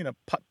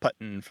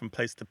 putt-putting from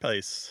place to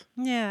place.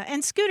 Yeah,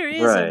 and scooter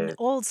is an Right.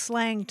 old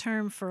slang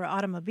term for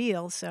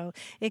automobile, so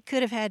it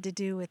could have had to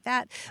do with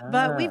that.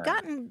 But we've Ah.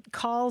 gotten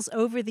calls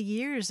over the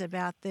years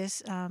about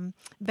this.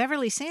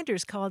 Beverly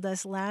Sanders called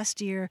us last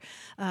year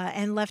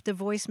and left a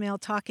voicemail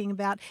talking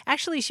about,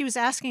 actually, she was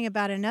asking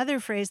about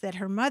another phrase that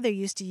her mother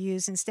used to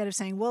use. Instead of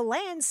saying, well,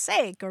 land's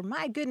sake, or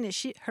my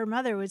goodness, her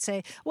mother would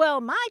say, well,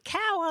 my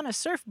cow on a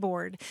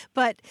surfboard.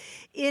 But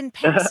in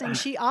passing,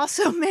 she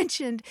also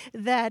mentioned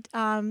that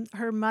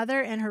her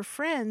mother and her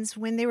friends,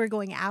 when they were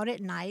going out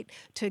at night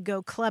to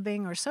go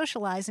clubbing or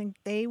socializing,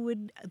 they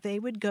would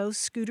go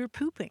scooter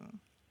pooping.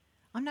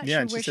 I'm not Yeah,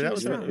 sure and she where said she that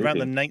was was from. around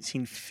the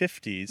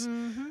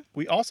 1950s.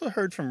 We also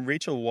heard from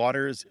Rachel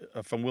Waters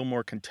from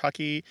Wilmore,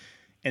 Kentucky,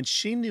 and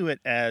she knew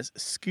it as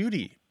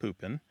scooty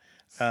pooping,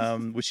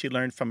 which she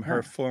learned from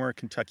her former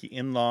Kentucky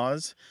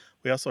in-laws.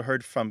 We also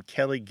heard from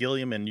Kelly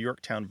Gilliam in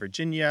Yorktown,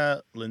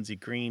 Virginia, Lindsey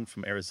Green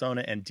from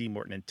Arizona, and Dee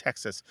Morton in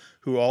Texas,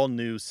 who all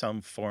knew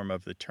some form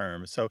of the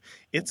term. So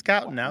it's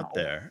gotten out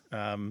there.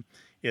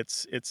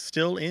 It's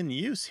still in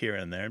use here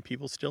and there, and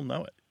people still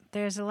know it.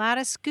 There's a lot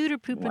of scooter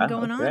pooping Wow,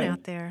 going on okay.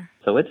 out there.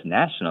 So it's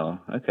national.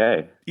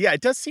 Okay. Yeah, it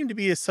does seem to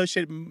be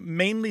associated,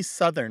 mainly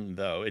Southern,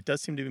 though. It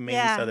does seem to be mainly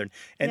Yeah, Southern.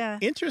 And yeah.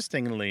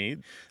 interestingly,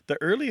 the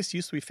earliest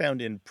use we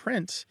found in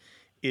print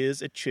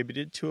is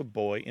attributed to a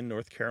boy in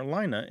North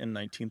Carolina in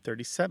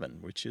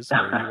 1937, which is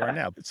where you are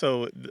now.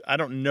 So I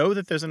don't know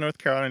that there's a North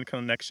Carolina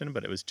connection,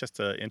 but it was just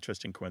an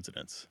interesting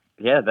coincidence.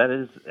 Yeah, that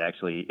is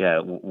actually,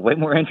 way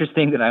more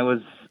interesting than I was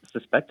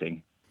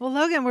suspecting. Well,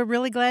 Logan, we're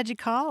really glad you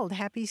called.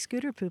 Happy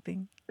scooter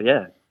pooping.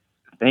 Yeah.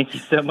 Thank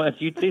you so much.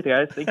 You too,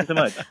 guys. Thank you so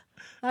much.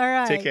 All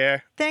right. Take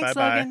care. Thanks,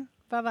 Bye-bye. Logan.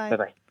 Bye-bye.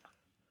 Bye-bye.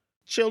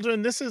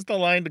 Children, this is the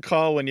line to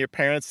call when your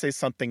parents say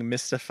something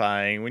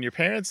mystifying. When your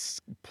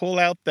parents pull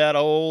out that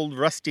old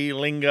rusty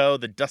lingo,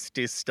 the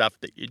dusty stuff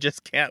that you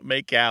just can't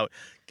make out,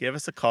 give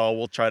us a call.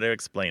 We'll try to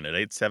explain it.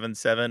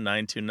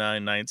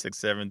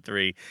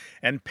 877-929-9673.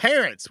 And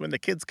parents, when the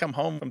kids come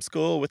home from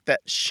school with that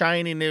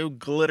shiny new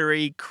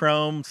glittery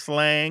chrome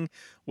slang,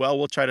 well,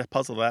 we'll try to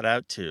puzzle that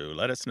out too.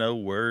 Let us know,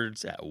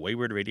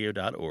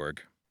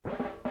 words@waywardradio.org.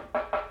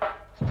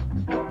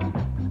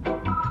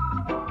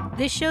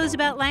 This show's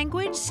about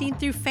language seen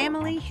through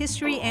family,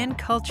 history, and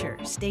culture.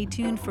 Stay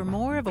tuned for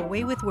more of A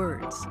Way with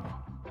Words.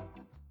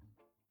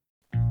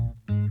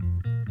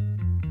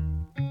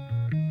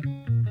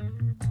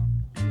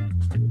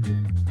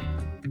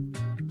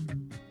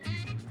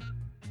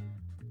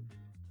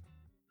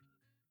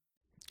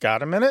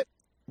 Got a minute?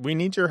 We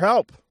need your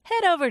help.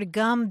 Head over to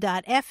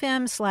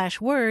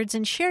gum.fm/words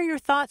and share your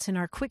thoughts in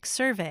our quick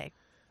survey.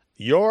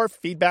 Your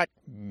feedback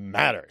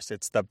matters.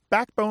 It's the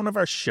backbone of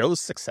our show's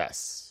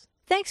success.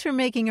 Thanks for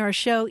making our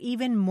show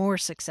even more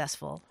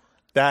successful.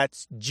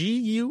 That's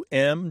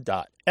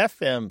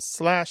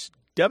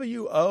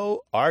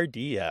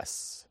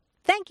gum.fm/WORDS.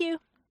 Thank you.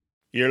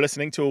 You're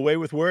listening to A Way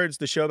with Words,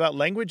 the show about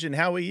language and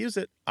how we use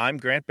it. I'm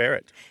Grant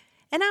Barrett.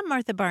 And I'm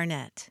Martha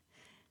Barnett.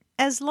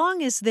 As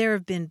long as there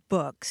have been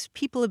books,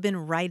 people have been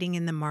writing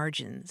in the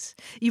margins.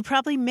 You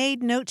probably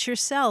made notes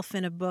yourself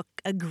in a book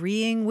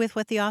agreeing with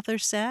what the author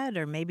said,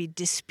 or maybe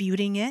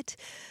disputing it.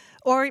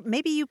 Or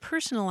maybe you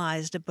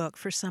personalized a book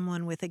for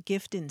someone with a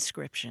gift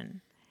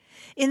inscription.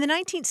 In the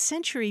 19th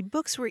century,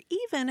 books were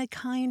even a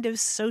kind of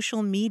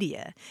social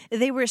media.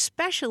 They were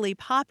especially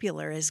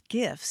popular as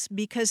gifts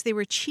because they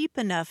were cheap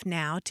enough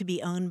now to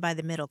be owned by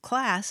the middle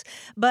class,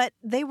 but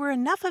they were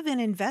enough of an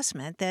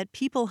investment that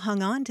people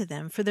hung on to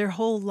them for their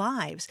whole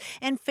lives,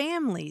 and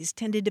families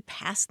tended to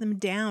pass them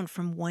down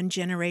from one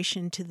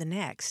generation to the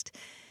next.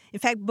 In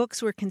fact,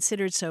 books were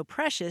considered so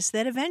precious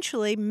that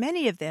eventually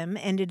many of them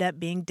ended up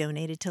being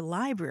donated to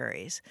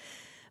libraries.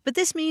 But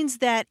this means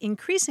that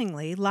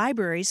increasingly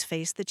libraries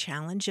face the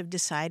challenge of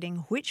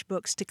deciding which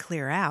books to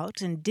clear out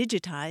and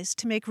digitize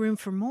to make room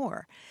for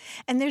more.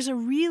 And there's a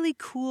really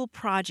cool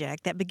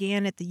project that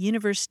began at the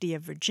University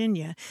of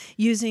Virginia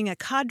using a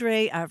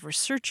cadre of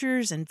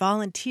researchers and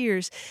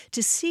volunteers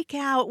to seek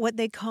out what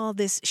they call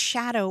this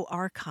shadow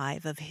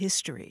archive of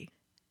history.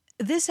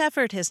 This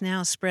effort has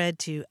now spread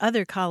to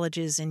other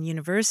colleges and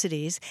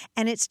universities,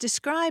 and it's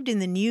described in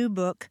the new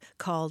book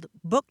called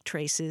Book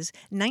Traces,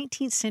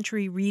 19th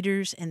Century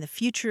Readers and the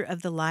Future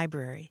of the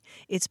Library.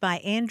 It's by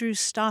Andrew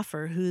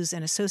Stauffer, who's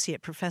an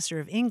associate professor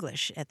of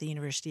English at the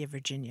University of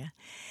Virginia.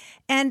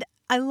 And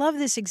I love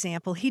this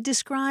example. He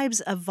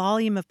describes a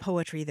volume of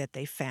poetry that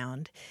they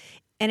found,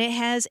 and it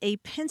has a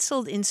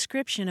penciled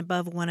inscription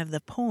above one of the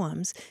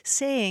poems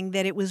saying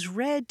that it was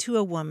read to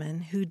a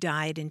woman who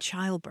died in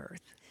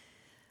childbirth.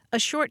 A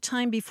short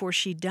time before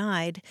she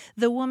died,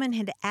 the woman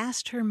had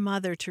asked her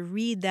mother to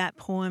read that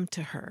poem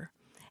to her,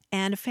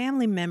 and a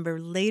family member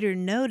later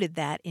noted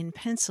that in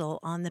pencil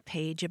on the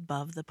page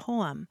above the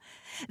poem.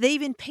 They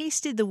even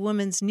pasted the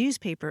woman's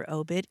newspaper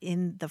obit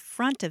in the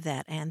front of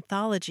that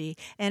anthology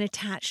and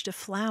attached a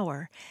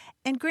flower.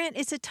 And Grant,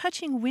 it's a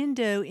touching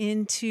window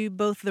into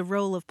both the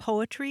role of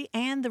poetry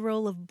and the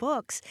role of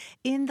books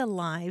in the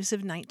lives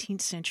of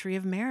 19th century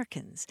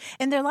Americans.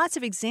 And there are lots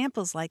of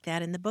examples like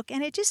that in the book,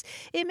 and it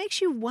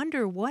makes you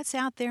wonder what's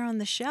out there on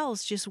the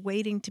shelves just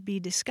waiting to be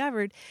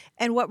discovered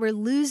and what we're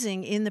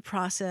losing in the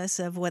process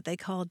of what they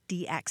call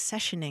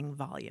deaccessioning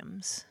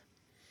volumes.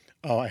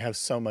 Oh, I have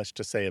so much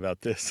to say about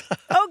this.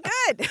 Oh,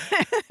 good.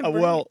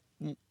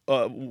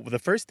 The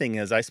first thing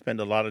is I spend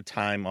a lot of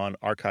time on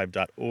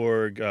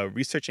archive.org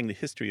researching the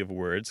history of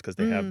words because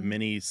they have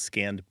many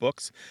scanned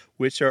books,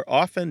 which are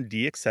often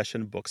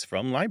deaccession books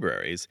from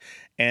libraries.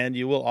 And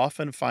you will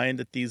often find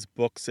that these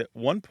books at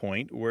one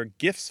point were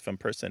gifts from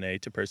person A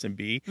to person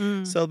B.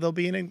 So there'll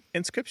be an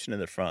inscription in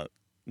the front.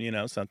 You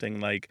know,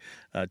 something like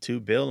to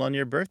Bill on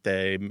your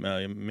birthday,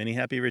 many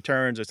happy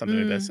returns or something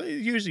like that. So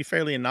it's usually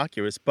fairly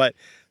innocuous, but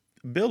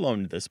Bill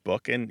owned this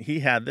book and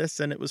he had this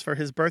and it was for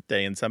his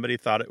birthday and somebody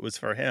thought it was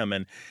for him.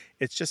 And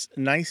it's just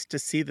nice to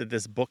see that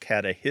this book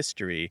had a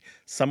history.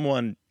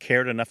 Someone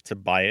cared enough to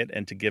buy it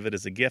and to give it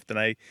as a gift.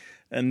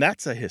 And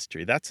that's a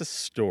history. That's a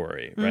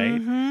story,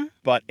 right?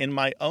 But in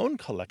my own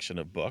collection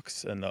of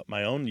books and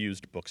my own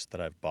used books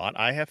that I've bought,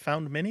 I have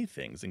found many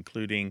things,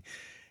 including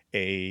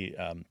a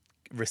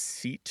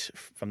receipt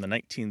from the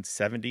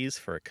 1970s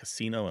for a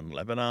casino in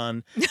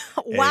Lebanon.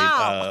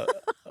 Wow.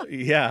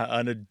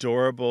 An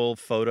adorable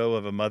photo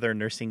of a mother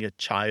nursing a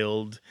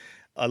child.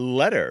 A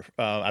letter.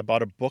 I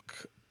bought a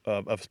book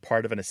of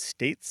part of an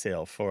estate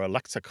sale for a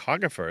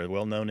lexicographer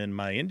well known in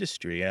my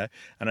industry.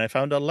 And I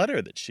found a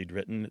letter that she'd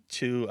written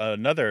to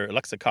another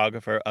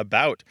lexicographer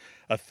about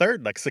a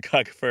third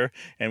lexicographer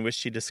in which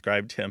she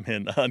described him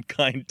in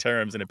unkind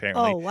terms. And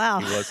apparently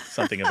he was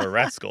something of a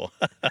rascal.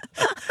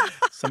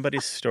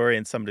 Somebody's story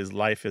and somebody's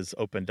life is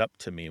opened up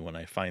to me when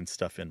I find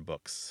stuff in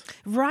books.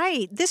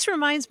 Right. This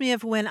reminds me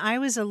of when I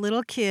was a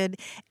little kid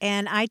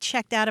and I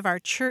checked out of our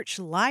church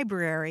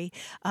library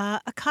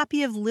a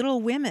copy of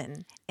Little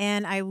Women.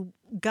 And I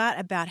got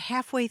about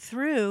halfway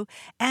through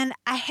and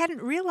I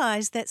hadn't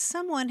realized that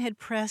someone had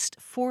pressed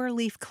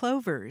 4-leaf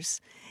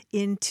clovers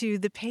into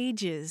the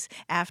pages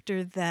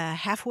after the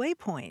halfway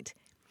point.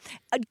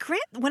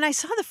 Grant, when I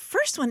saw the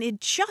first one, it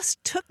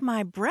just took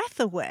my breath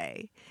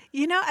away.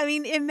 You know, I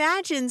mean,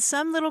 imagine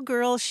some little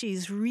girl,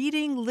 she's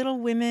reading Little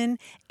Women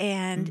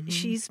and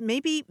she's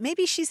maybe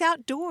she's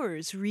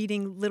outdoors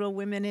reading Little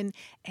Women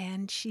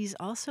and she's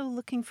also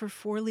looking for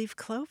 4-leaf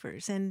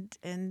clovers and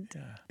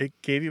It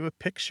gave you a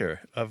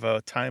picture of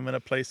a time and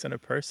a place and a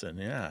person.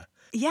 Yeah.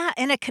 Yeah,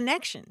 and a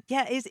connection.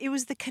 Yeah, it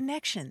was the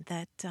connection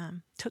that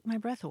took my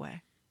breath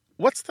away.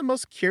 What's the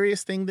most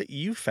curious thing that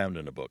you found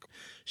in a book?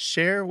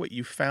 Share what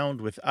you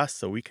found with us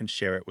so we can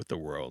share it with the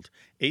world.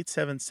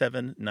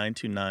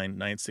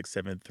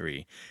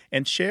 877-929-9673.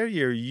 And share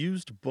your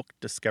used book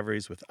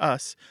discoveries with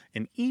us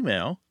in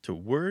email to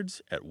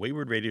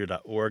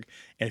words@waywardradio.org.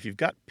 And if you've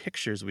got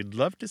pictures, we'd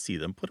love to see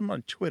them. Put them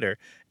on Twitter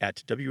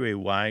at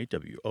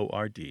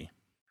WAYWORD.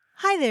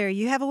 Hi there,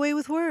 you have a way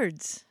with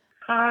words.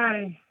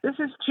 Hi, this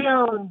is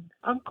Joan.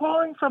 I'm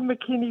calling from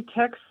McKinney,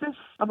 Texas.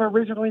 I'm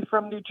originally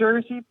from New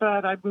Jersey,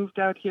 but I moved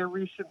out here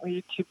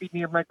recently to be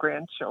near my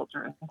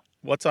grandchildren.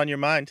 What's on your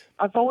mind?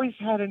 I've always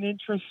had an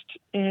interest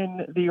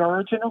in the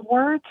origin of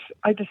words.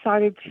 I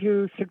decided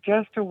to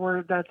suggest a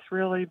word that's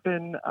really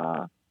been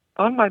on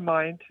my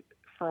mind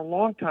for a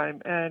long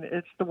time, and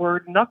it's the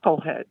word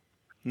knucklehead.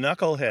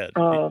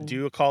 Knucklehead. Do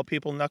you call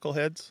people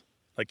knuckleheads?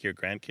 Like your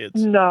grandkids?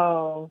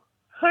 No,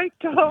 I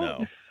don't.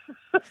 No.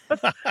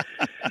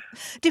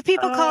 Do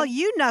people call Um,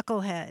 you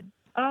knucklehead?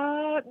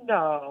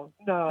 no,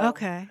 no.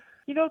 Okay.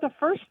 You know, the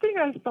first thing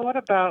I thought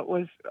about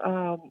was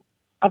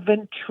a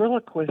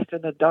ventriloquist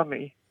and a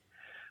dummy.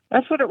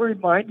 That's what it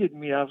reminded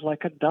me of,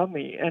 like a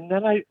dummy. And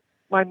then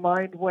my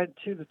mind went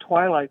to the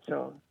Twilight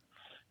Zone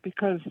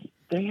because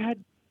they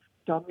had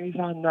dummies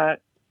on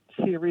that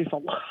series a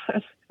lot,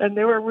 and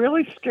they were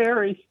really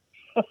scary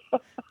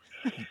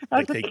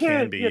as a They can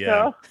kid, be, you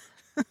yeah.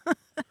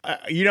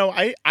 know.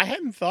 I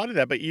hadn't thought of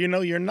that, but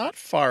you're not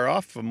far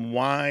off from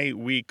why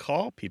we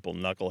call people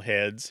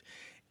knuckleheads.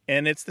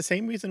 And it's the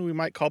same reason we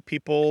might call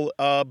people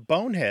a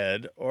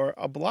bonehead or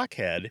a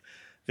blockhead.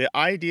 The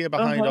idea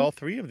behind Uh-huh. all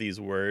three of these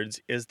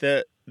words is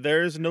that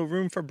there's no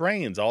room for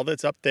brains. All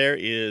that's up there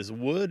is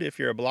wood if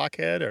you're a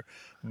blockhead, or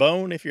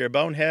bone if you're a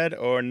bonehead,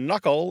 or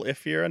knuckle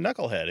if you're a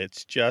knucklehead.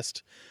 It's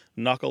just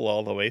knuckle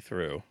all the way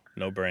through.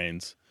 No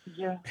brains.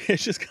 Yeah. It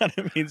just kind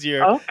of means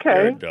you're a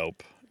Okay.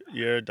 dope.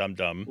 You're a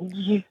dum-dum.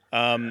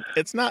 Yeah.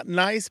 It's not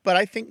nice, but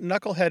I think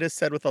knucklehead is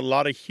said with a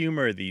lot of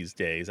humor these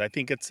days. I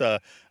think it's a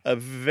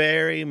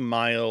very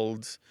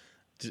mild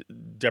d-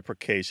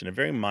 deprecation, a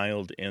very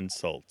mild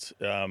insult.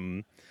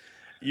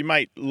 You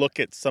might look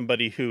at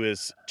somebody who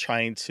is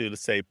trying to,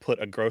 let's say,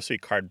 put a grocery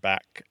cart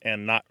back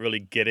and not really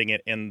getting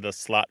it in the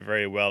slot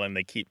very well, and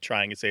they keep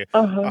trying and say,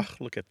 Uh-huh. "Oh,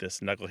 look at this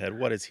knucklehead.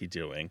 What is he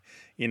doing?"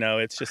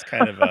 It's just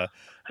kind of a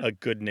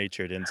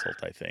good-natured insult,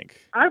 I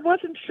think. I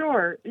wasn't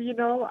sure. You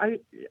know,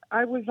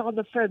 I was on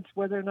the fence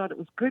whether or not it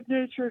was good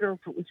natured or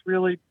if it was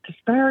really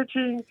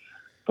disparaging,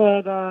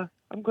 but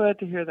I'm glad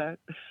to hear that.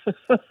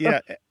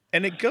 Yeah,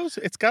 and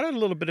it's got a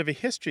little bit of a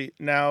history.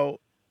 Now,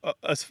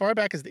 as far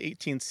back as the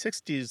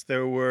 1860s,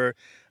 there were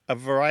a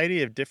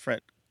variety of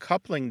different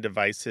coupling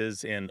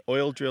devices in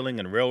oil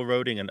drilling and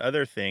railroading and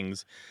other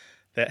things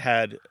that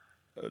had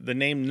the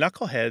name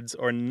knuckleheads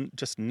or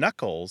just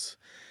knuckles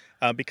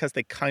because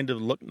they kind of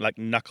look like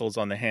knuckles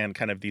on the hand,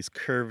 kind of these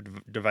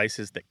curved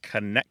devices that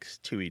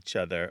connect to each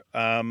other.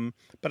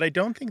 But I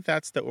don't think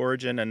that's the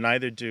origin, and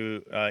neither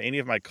do any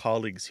of my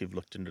colleagues who've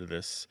looked into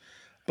this.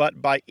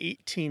 But by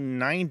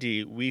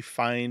 1890, we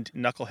find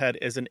knucklehead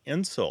as an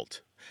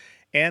insult.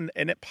 And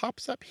it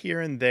pops up here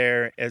and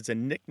there as a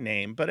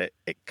nickname, but it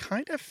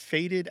kind of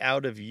faded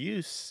out of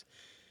use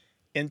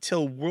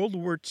until World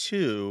War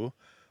II,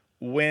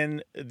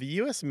 when the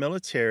U.S.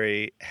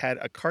 military had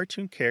a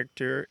cartoon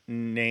character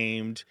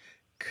named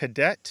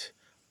Cadet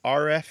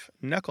RF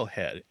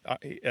Knucklehead.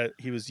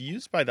 He was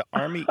used by the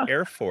Army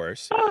Air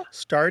Force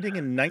starting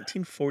in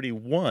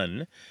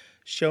 1941,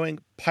 showing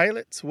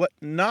pilots what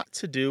not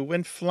to do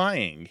when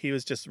flying. He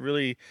was just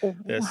really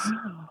this,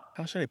 Wow.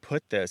 how should I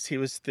put this? He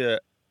was the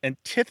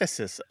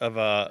antithesis of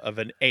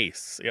an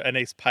ace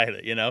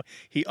pilot.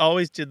 He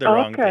always did the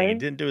wrong thing. He Okay.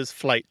 didn't do his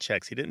flight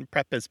checks. He didn't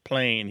prep his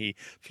plane. He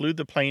flew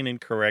the plane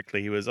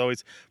incorrectly. He was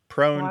always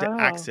prone to Wow.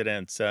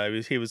 accidents.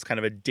 He was kind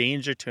of a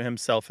danger to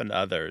himself and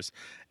others.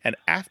 And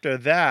after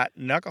that,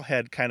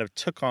 Knucklehead kind of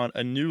took on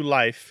a new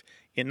life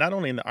in not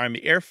only in the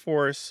Army Air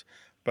Force,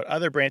 but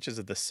other branches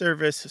of the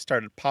service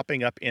started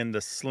popping up in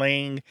the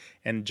slang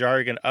and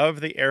jargon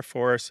of the Air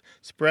Force,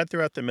 spread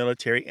throughout the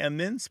military, and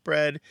then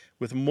spread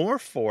with more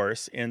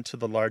force into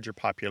the larger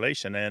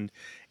population. And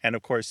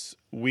of course,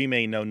 we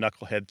may know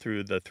Knucklehead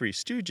through the Three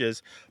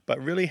Stooges, but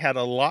really had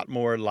a lot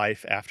more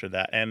life after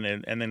that. And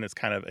then it's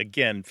kind of,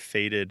 again,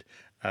 faded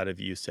out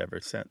of use ever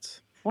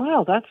since.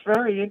 Wow, that's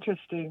very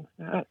interesting.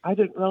 I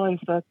didn't realize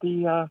that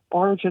the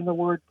origin of the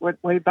word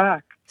went way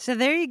back. So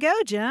there you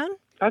go, John.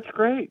 That's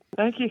great.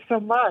 Thank you so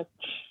much.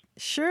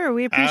 Sure,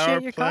 we appreciate Our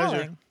your pleasure.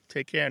 calling.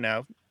 Take care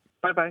now.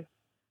 Bye-bye.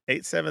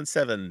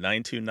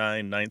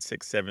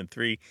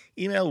 877-929-9673.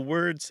 Email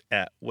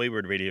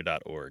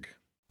words@waywardradio.org.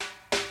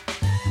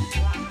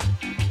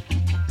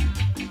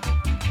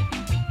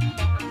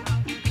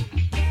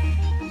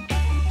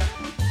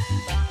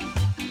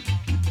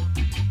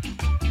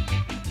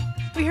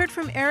 We heard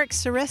from Eric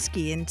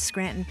Soreski in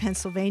Scranton,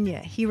 Pennsylvania.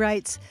 He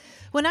writes,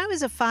 "When I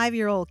was a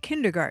 5-year-old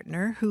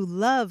kindergartner who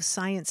loved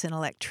science and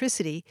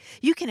electricity,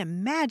 you can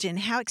imagine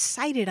how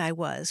excited I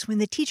was when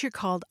the teacher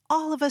called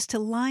all of us to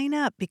line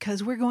up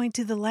because we're going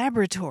to the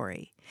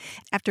laboratory.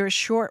 After a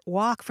short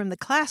walk from the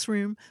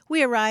classroom,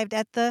 we arrived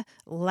at the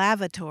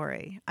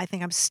lavatory. I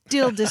think I'm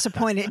still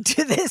disappointed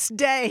to this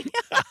day."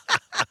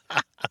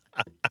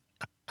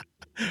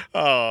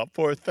 Oh,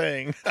 poor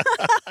thing.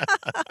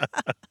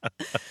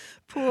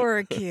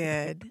 Poor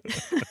kid.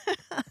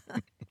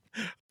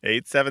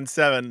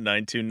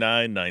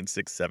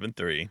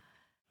 877-929-9673.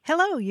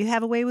 Hello, you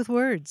have a way with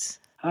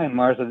words. Hi,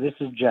 Martha. This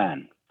is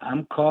John.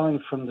 I'm calling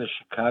from the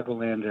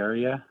Chicagoland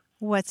area.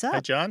 What's Hi,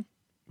 up? John.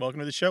 Welcome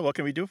to the show. What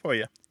can we do for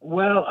you?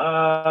 Well,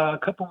 a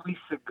couple weeks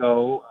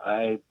ago,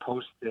 I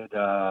posted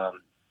a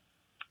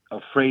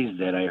phrase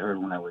that I heard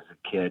when I was a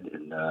kid,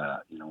 and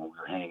when we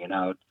were hanging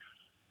out,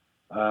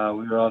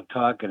 we were all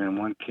talking, and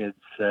one kid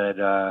said,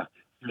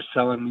 "You're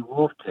selling me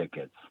wolf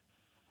tickets."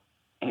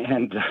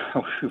 And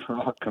we were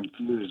all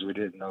confused. We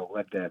didn't know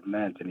what that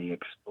meant, and he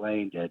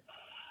explained it.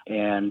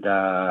 And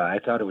I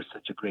thought it was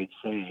such a great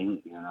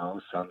saying,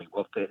 sell me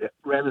wolf tickets.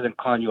 Rather than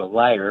calling you a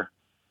liar,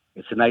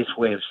 It's a nice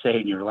way of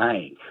saying you're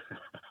lying.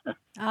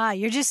 Ah,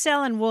 you're just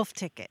selling wolf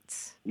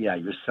tickets. Yeah,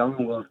 you're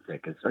selling wolf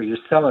tickets, or you're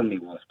selling me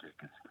wolf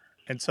tickets.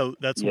 And so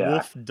that's Yeah.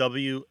 wolf,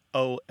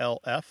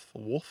 WOLF,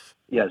 wolf.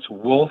 Yes,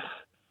 wolf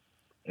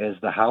is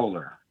the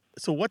howler.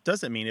 So what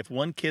does it mean if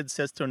one kid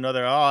says to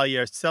another, "Oh,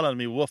 you're selling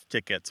me wolf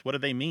tickets"? What do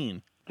they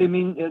mean? They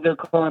mean they're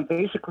calling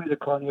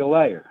you a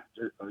liar.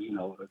 Or,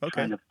 Okay.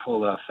 trying to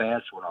pull a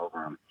fast one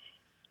over them.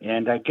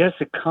 And I guess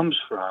it comes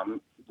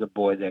from the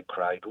boy that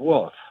cried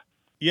wolf.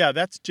 Yeah,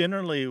 that's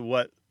generally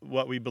what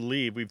we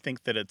believe. We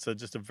think that it's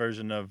just a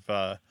version of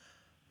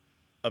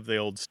the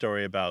old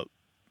story about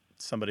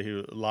somebody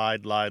who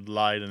lied,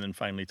 and then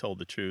finally told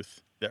the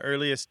truth. The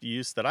earliest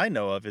use that I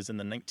know of is in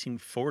the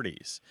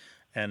 1940s,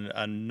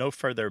 and no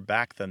further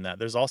back than that.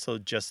 There's also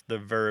just the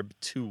verb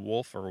to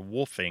wolf or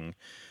wolfing.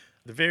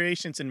 The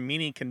variations in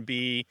meaning can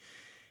be,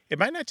 it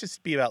might not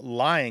just be about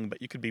lying,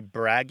 but you could be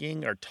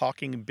bragging or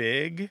talking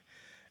big.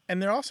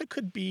 And there also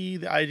could be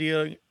the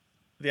idea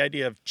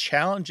of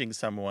challenging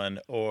someone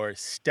or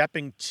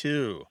stepping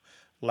to,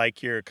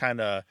 like you're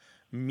kind of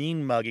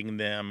mean mugging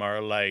them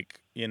or like,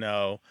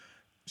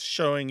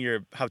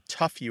 showing how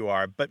tough you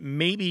are, but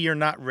maybe you're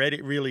not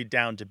really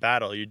down to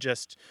battle. You're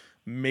just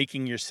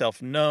making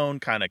yourself known,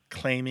 kind of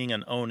claiming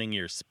and owning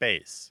your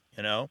space,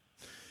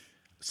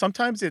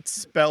 Sometimes it's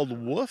spelled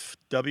woof,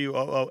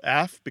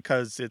 WOOF,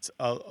 because it's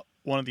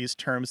one of these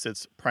terms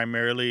that's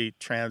primarily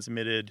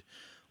transmitted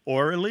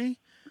orally.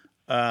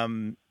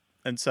 And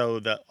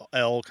so the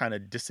L kind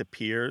of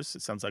disappears.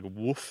 It sounds like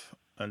woof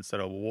instead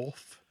of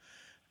wolf.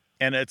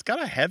 And it's got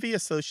a heavy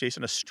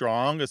association, a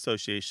strong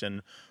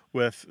association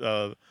with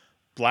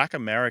Black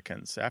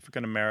Americans.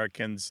 African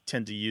Americans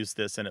tend to use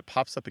this, and it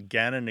pops up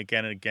again and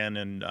again and again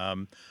in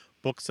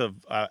books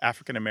of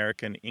African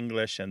American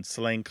English and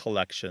slang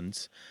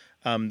collections.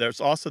 There's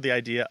also the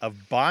idea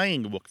of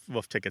buying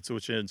wolf tickets,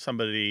 which is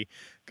somebody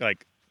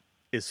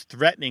is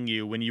threatening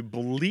you when you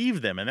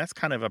believe them. And that's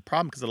kind of a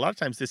problem because a lot of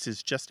times this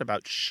is just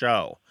about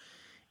show.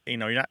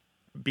 You're not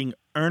being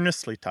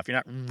earnestly tough. You're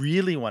not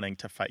really wanting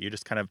to fight. You're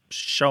just kind of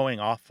showing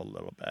off a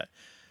little bit.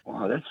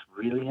 Wow, that's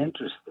really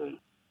interesting.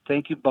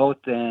 Thank you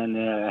both, and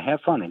have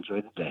fun.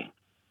 Enjoy the day.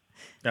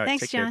 All right,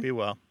 Thanks, take John. care. Be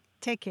well.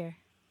 Take care.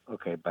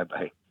 Okay,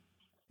 bye-bye.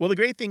 Well, the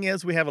great thing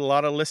is we have a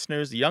lot of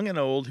listeners, young and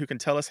old, who can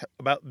tell us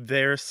about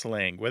their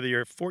slang. Whether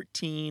you're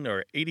 14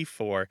 or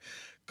 84,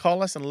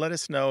 call us and let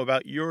us know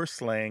about your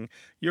slang,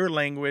 your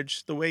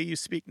language, the way you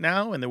speak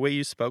now and the way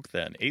you spoke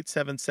then.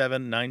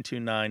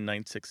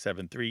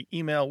 877-929-9673.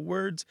 Email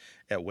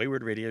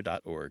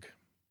words@waywardradio.org.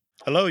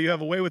 Hello, you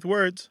have a way with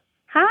words.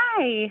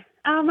 Hi.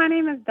 My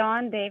name is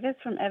Dawn Davis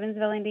from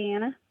Evansville,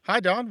 Indiana. Hi,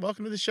 Dawn.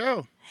 Welcome to the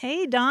show.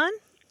 Hey, Dawn.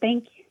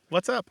 Thank you.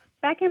 What's up?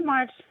 Back in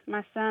March,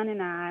 my son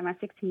and I, my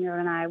 16-year-old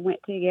and I,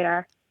 went to get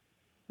our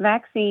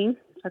vaccine,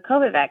 our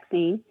COVID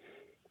vaccine.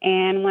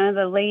 And one of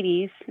the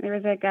ladies, there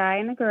was a guy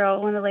and a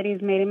girl, one of the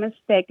ladies made a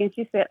mistake, and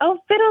she said, "Oh,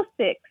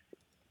 fiddlesticks."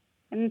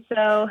 And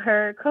so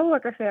her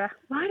coworker said,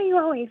 "Why do you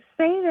always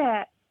say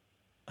that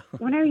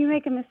whenever you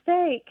make a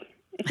mistake?"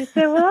 And she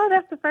said, "Well,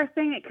 that's the first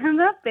thing that comes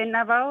up, and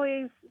I've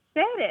always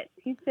said it."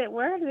 He said,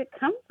 "Where did it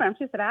come from?"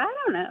 She said, "I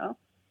don't know."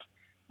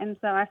 And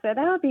so I said,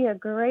 "That would be a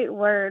great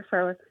word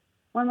for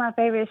one of my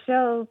favorite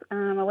shows,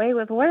 A Way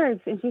with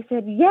Words." And she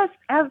said, "Yes,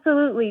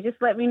 absolutely.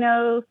 Just let me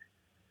know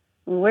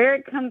where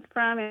it comes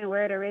from and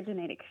where it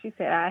originated." She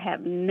said, "I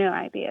have no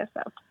idea."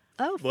 So,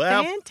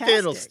 fantastic.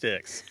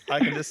 Fiddlesticks. I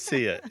can just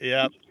see it.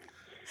 Yep.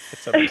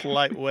 It's a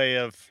polite way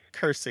of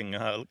cursing,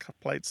 a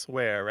polite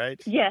swear,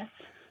 right? Yes.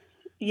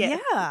 Yeah.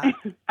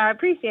 I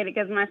appreciate it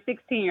because my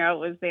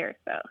 16-year-old was there,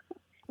 so.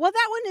 Well,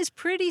 that one is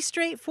pretty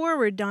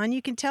straightforward, Don.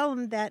 You can tell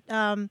them that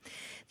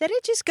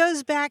it just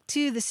goes back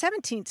to the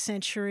 17th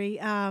century,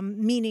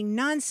 meaning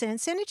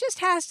nonsense, and it just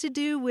has to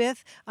do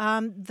with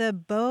the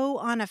bow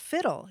on a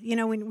fiddle.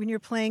 When you're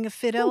playing a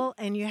fiddle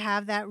and you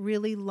have that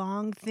really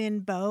long, thin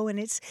bow, and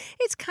it's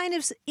kind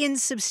of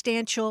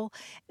insubstantial.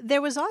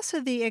 There was also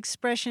the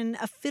expression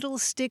 "a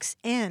fiddlestick's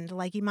end,"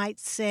 like you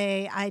might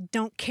say, "I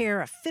don't care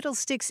a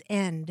fiddlestick's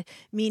end,"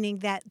 meaning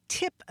that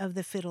tip of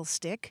the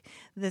fiddlestick,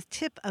 the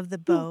tip of the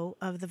bow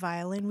of the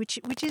violin, which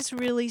is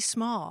really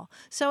small.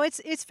 So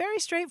it's very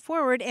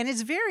straightforward, and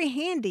it's very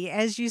handy,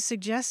 as you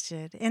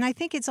suggested. And I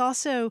think it's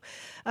also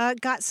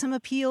got some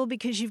appeal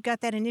because you've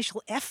got that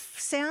initial F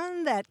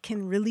sound that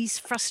can release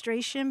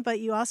frustration, but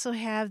you also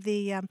have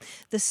the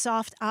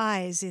soft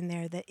I's in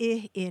there, the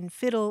I in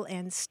fiddle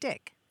and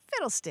stick.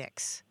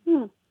 Fiddlesticks.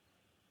 Cool.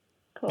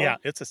 Yeah,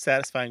 it's a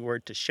satisfying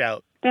word to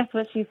shout. That's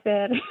what she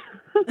said.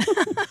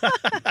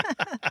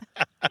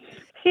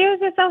 She was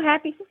just so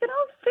happy. She said,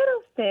 "Oh,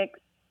 fiddlesticks."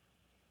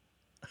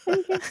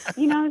 And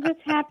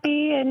just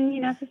happy. And,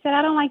 she said,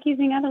 "I don't like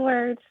using other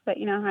words, but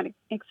how to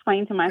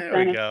explain to my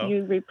son if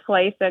you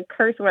replace a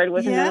curse word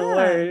with another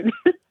word."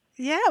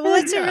 Yeah, well,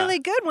 it's a really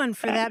good one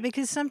for that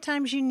because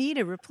sometimes you need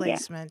a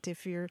replacement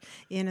if you're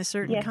in a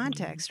certain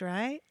context,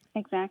 right?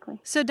 Exactly.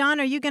 So,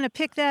 Don, are you going to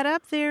pick that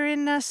up there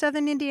in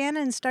southern Indiana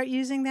and start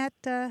using that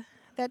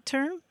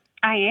term?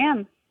 I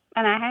am,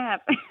 and I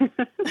have.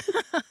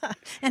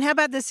 And how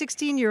about the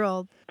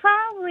 16-year-old?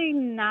 Probably Probably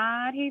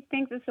not. He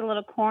thinks it's a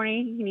little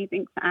corny, and he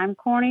thinks I'm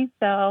corny,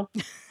 so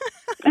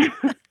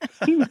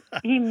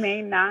he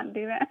may not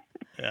do that.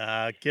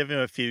 Give him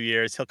a few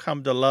years. He'll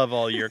come to love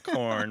all your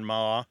corn,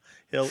 Ma.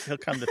 He'll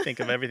come to think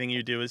of everything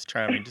you do as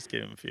charming. Just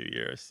give him a few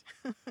years.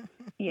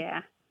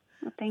 Yeah.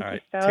 Well, thank All you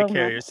right. so Take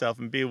care much. of yourself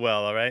and be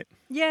well, all right?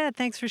 Yeah,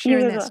 thanks for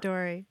sharing as that well.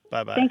 story.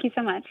 Bye-bye. Thank you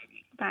so much.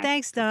 Bye.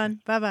 Thanks, Don.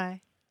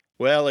 Bye-bye.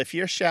 Well, if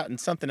you're shouting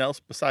something else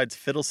besides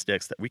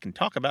fiddlesticks that we can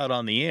talk about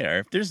on the air,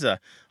 if there's a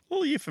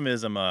little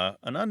euphemism, an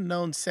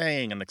unknown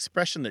saying, an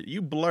expression that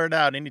you blurt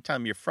out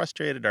anytime you're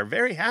frustrated or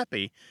very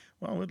happy,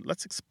 well,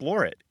 let's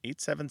explore it.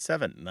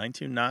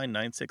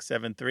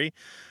 877-929-9673.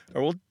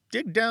 Or we'll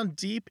dig down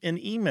deep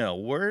in email,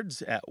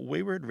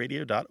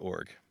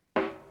 words@waywardradio.org.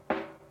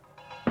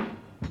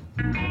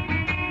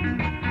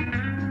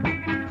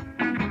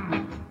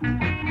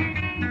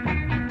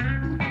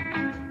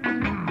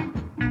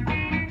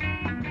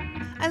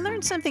 I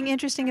learned something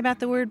interesting about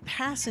the word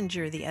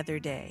passenger the other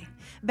day.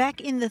 Back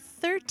in the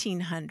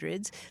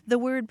 1300s, the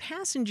word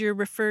passenger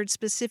referred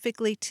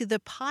specifically to the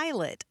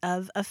pilot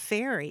of a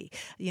ferry,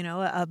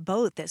 a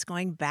boat that's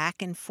going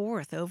back and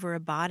forth over a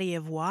body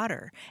of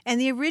water.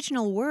 And the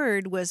original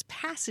word was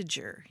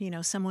passenger,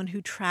 someone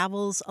who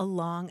travels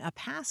along a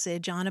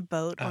passage on a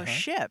boat or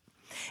ship.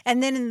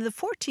 And then in the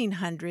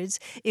 1400s,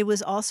 it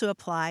was also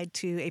applied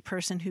to a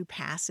person who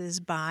passes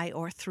by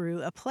or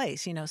through a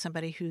place,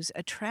 somebody who's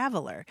a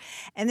traveler.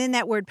 And then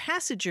that word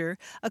passenger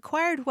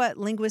acquired what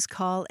linguists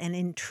call an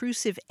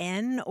intrusive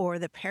N or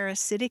the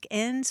parasitic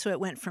N. So it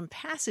went from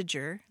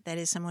passenger, that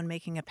is someone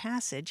making a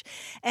passage.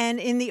 And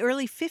in the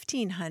early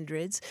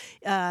 1500s,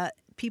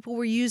 people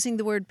were using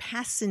the word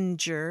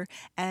passenger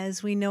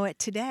as we know it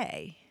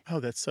today. Oh,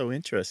 that's so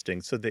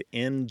interesting. So the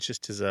N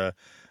just is a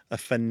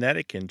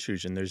phonetic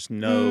intrusion. There's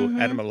no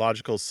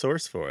etymological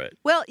source for it.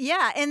 Well,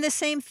 yeah, and the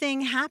same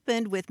thing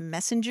happened with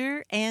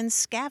messenger and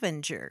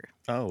scavenger.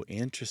 Oh,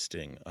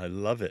 interesting. I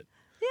love it.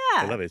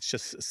 Yeah. I love it. It's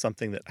just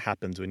something that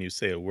happens when you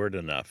say a word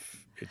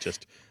enough.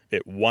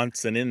 It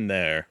wants an in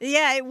there.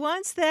 Yeah, it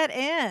wants that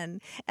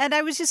in. And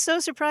I was just so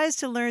surprised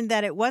to learn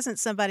that it wasn't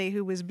somebody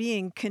who was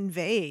being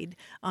conveyed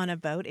on a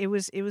boat. It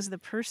was the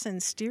person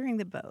steering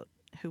the boat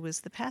who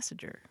was the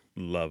passenger.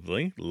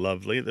 Lovely,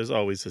 lovely. There's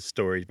always a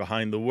story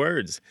behind the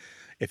words.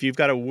 If you've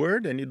got a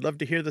word and you'd love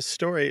to hear the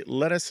story,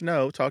 let us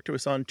know. Talk to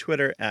us on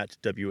Twitter at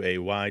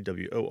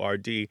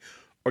WAYWORD,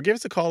 or give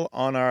us a call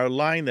on our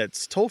line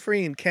that's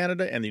toll-free in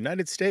Canada and the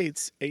United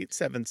States,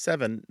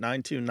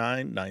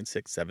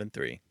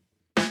 877-929-9673.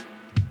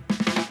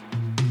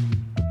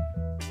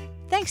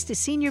 Thanks to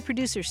senior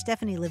producer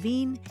Stephanie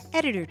Levine,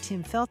 editor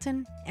Tim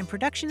Felton, and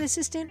production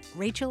assistant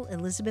Rachel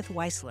Elizabeth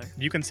Weisler.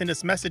 You can send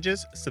us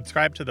messages,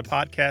 subscribe to the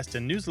podcast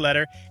and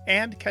newsletter,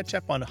 and catch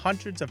up on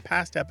hundreds of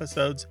past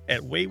episodes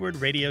at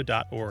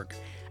waywardradio.org.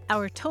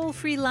 Our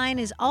toll-free line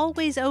is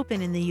always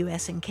open in the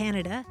U.S. and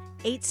Canada,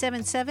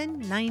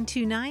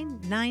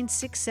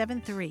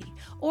 877-929-9673,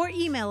 or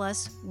email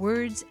us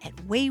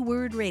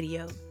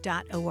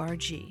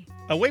words@waywardradio.org.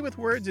 A Way with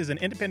Words is an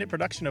independent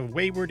production of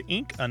Wayward,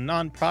 Inc., a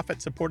nonprofit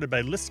supported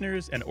by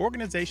listeners and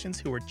organizations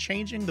who are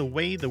changing the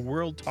way the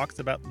world talks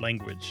about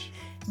language.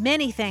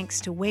 Many thanks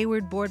to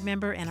Wayward board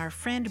member and our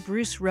friend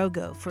Bruce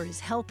Rogo for his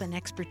help and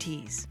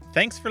expertise.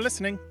 Thanks for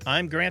listening.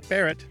 I'm Grant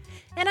Barrett.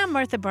 And I'm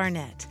Martha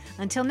Barnett.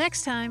 Until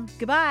next time,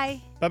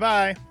 goodbye.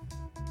 Bye-bye.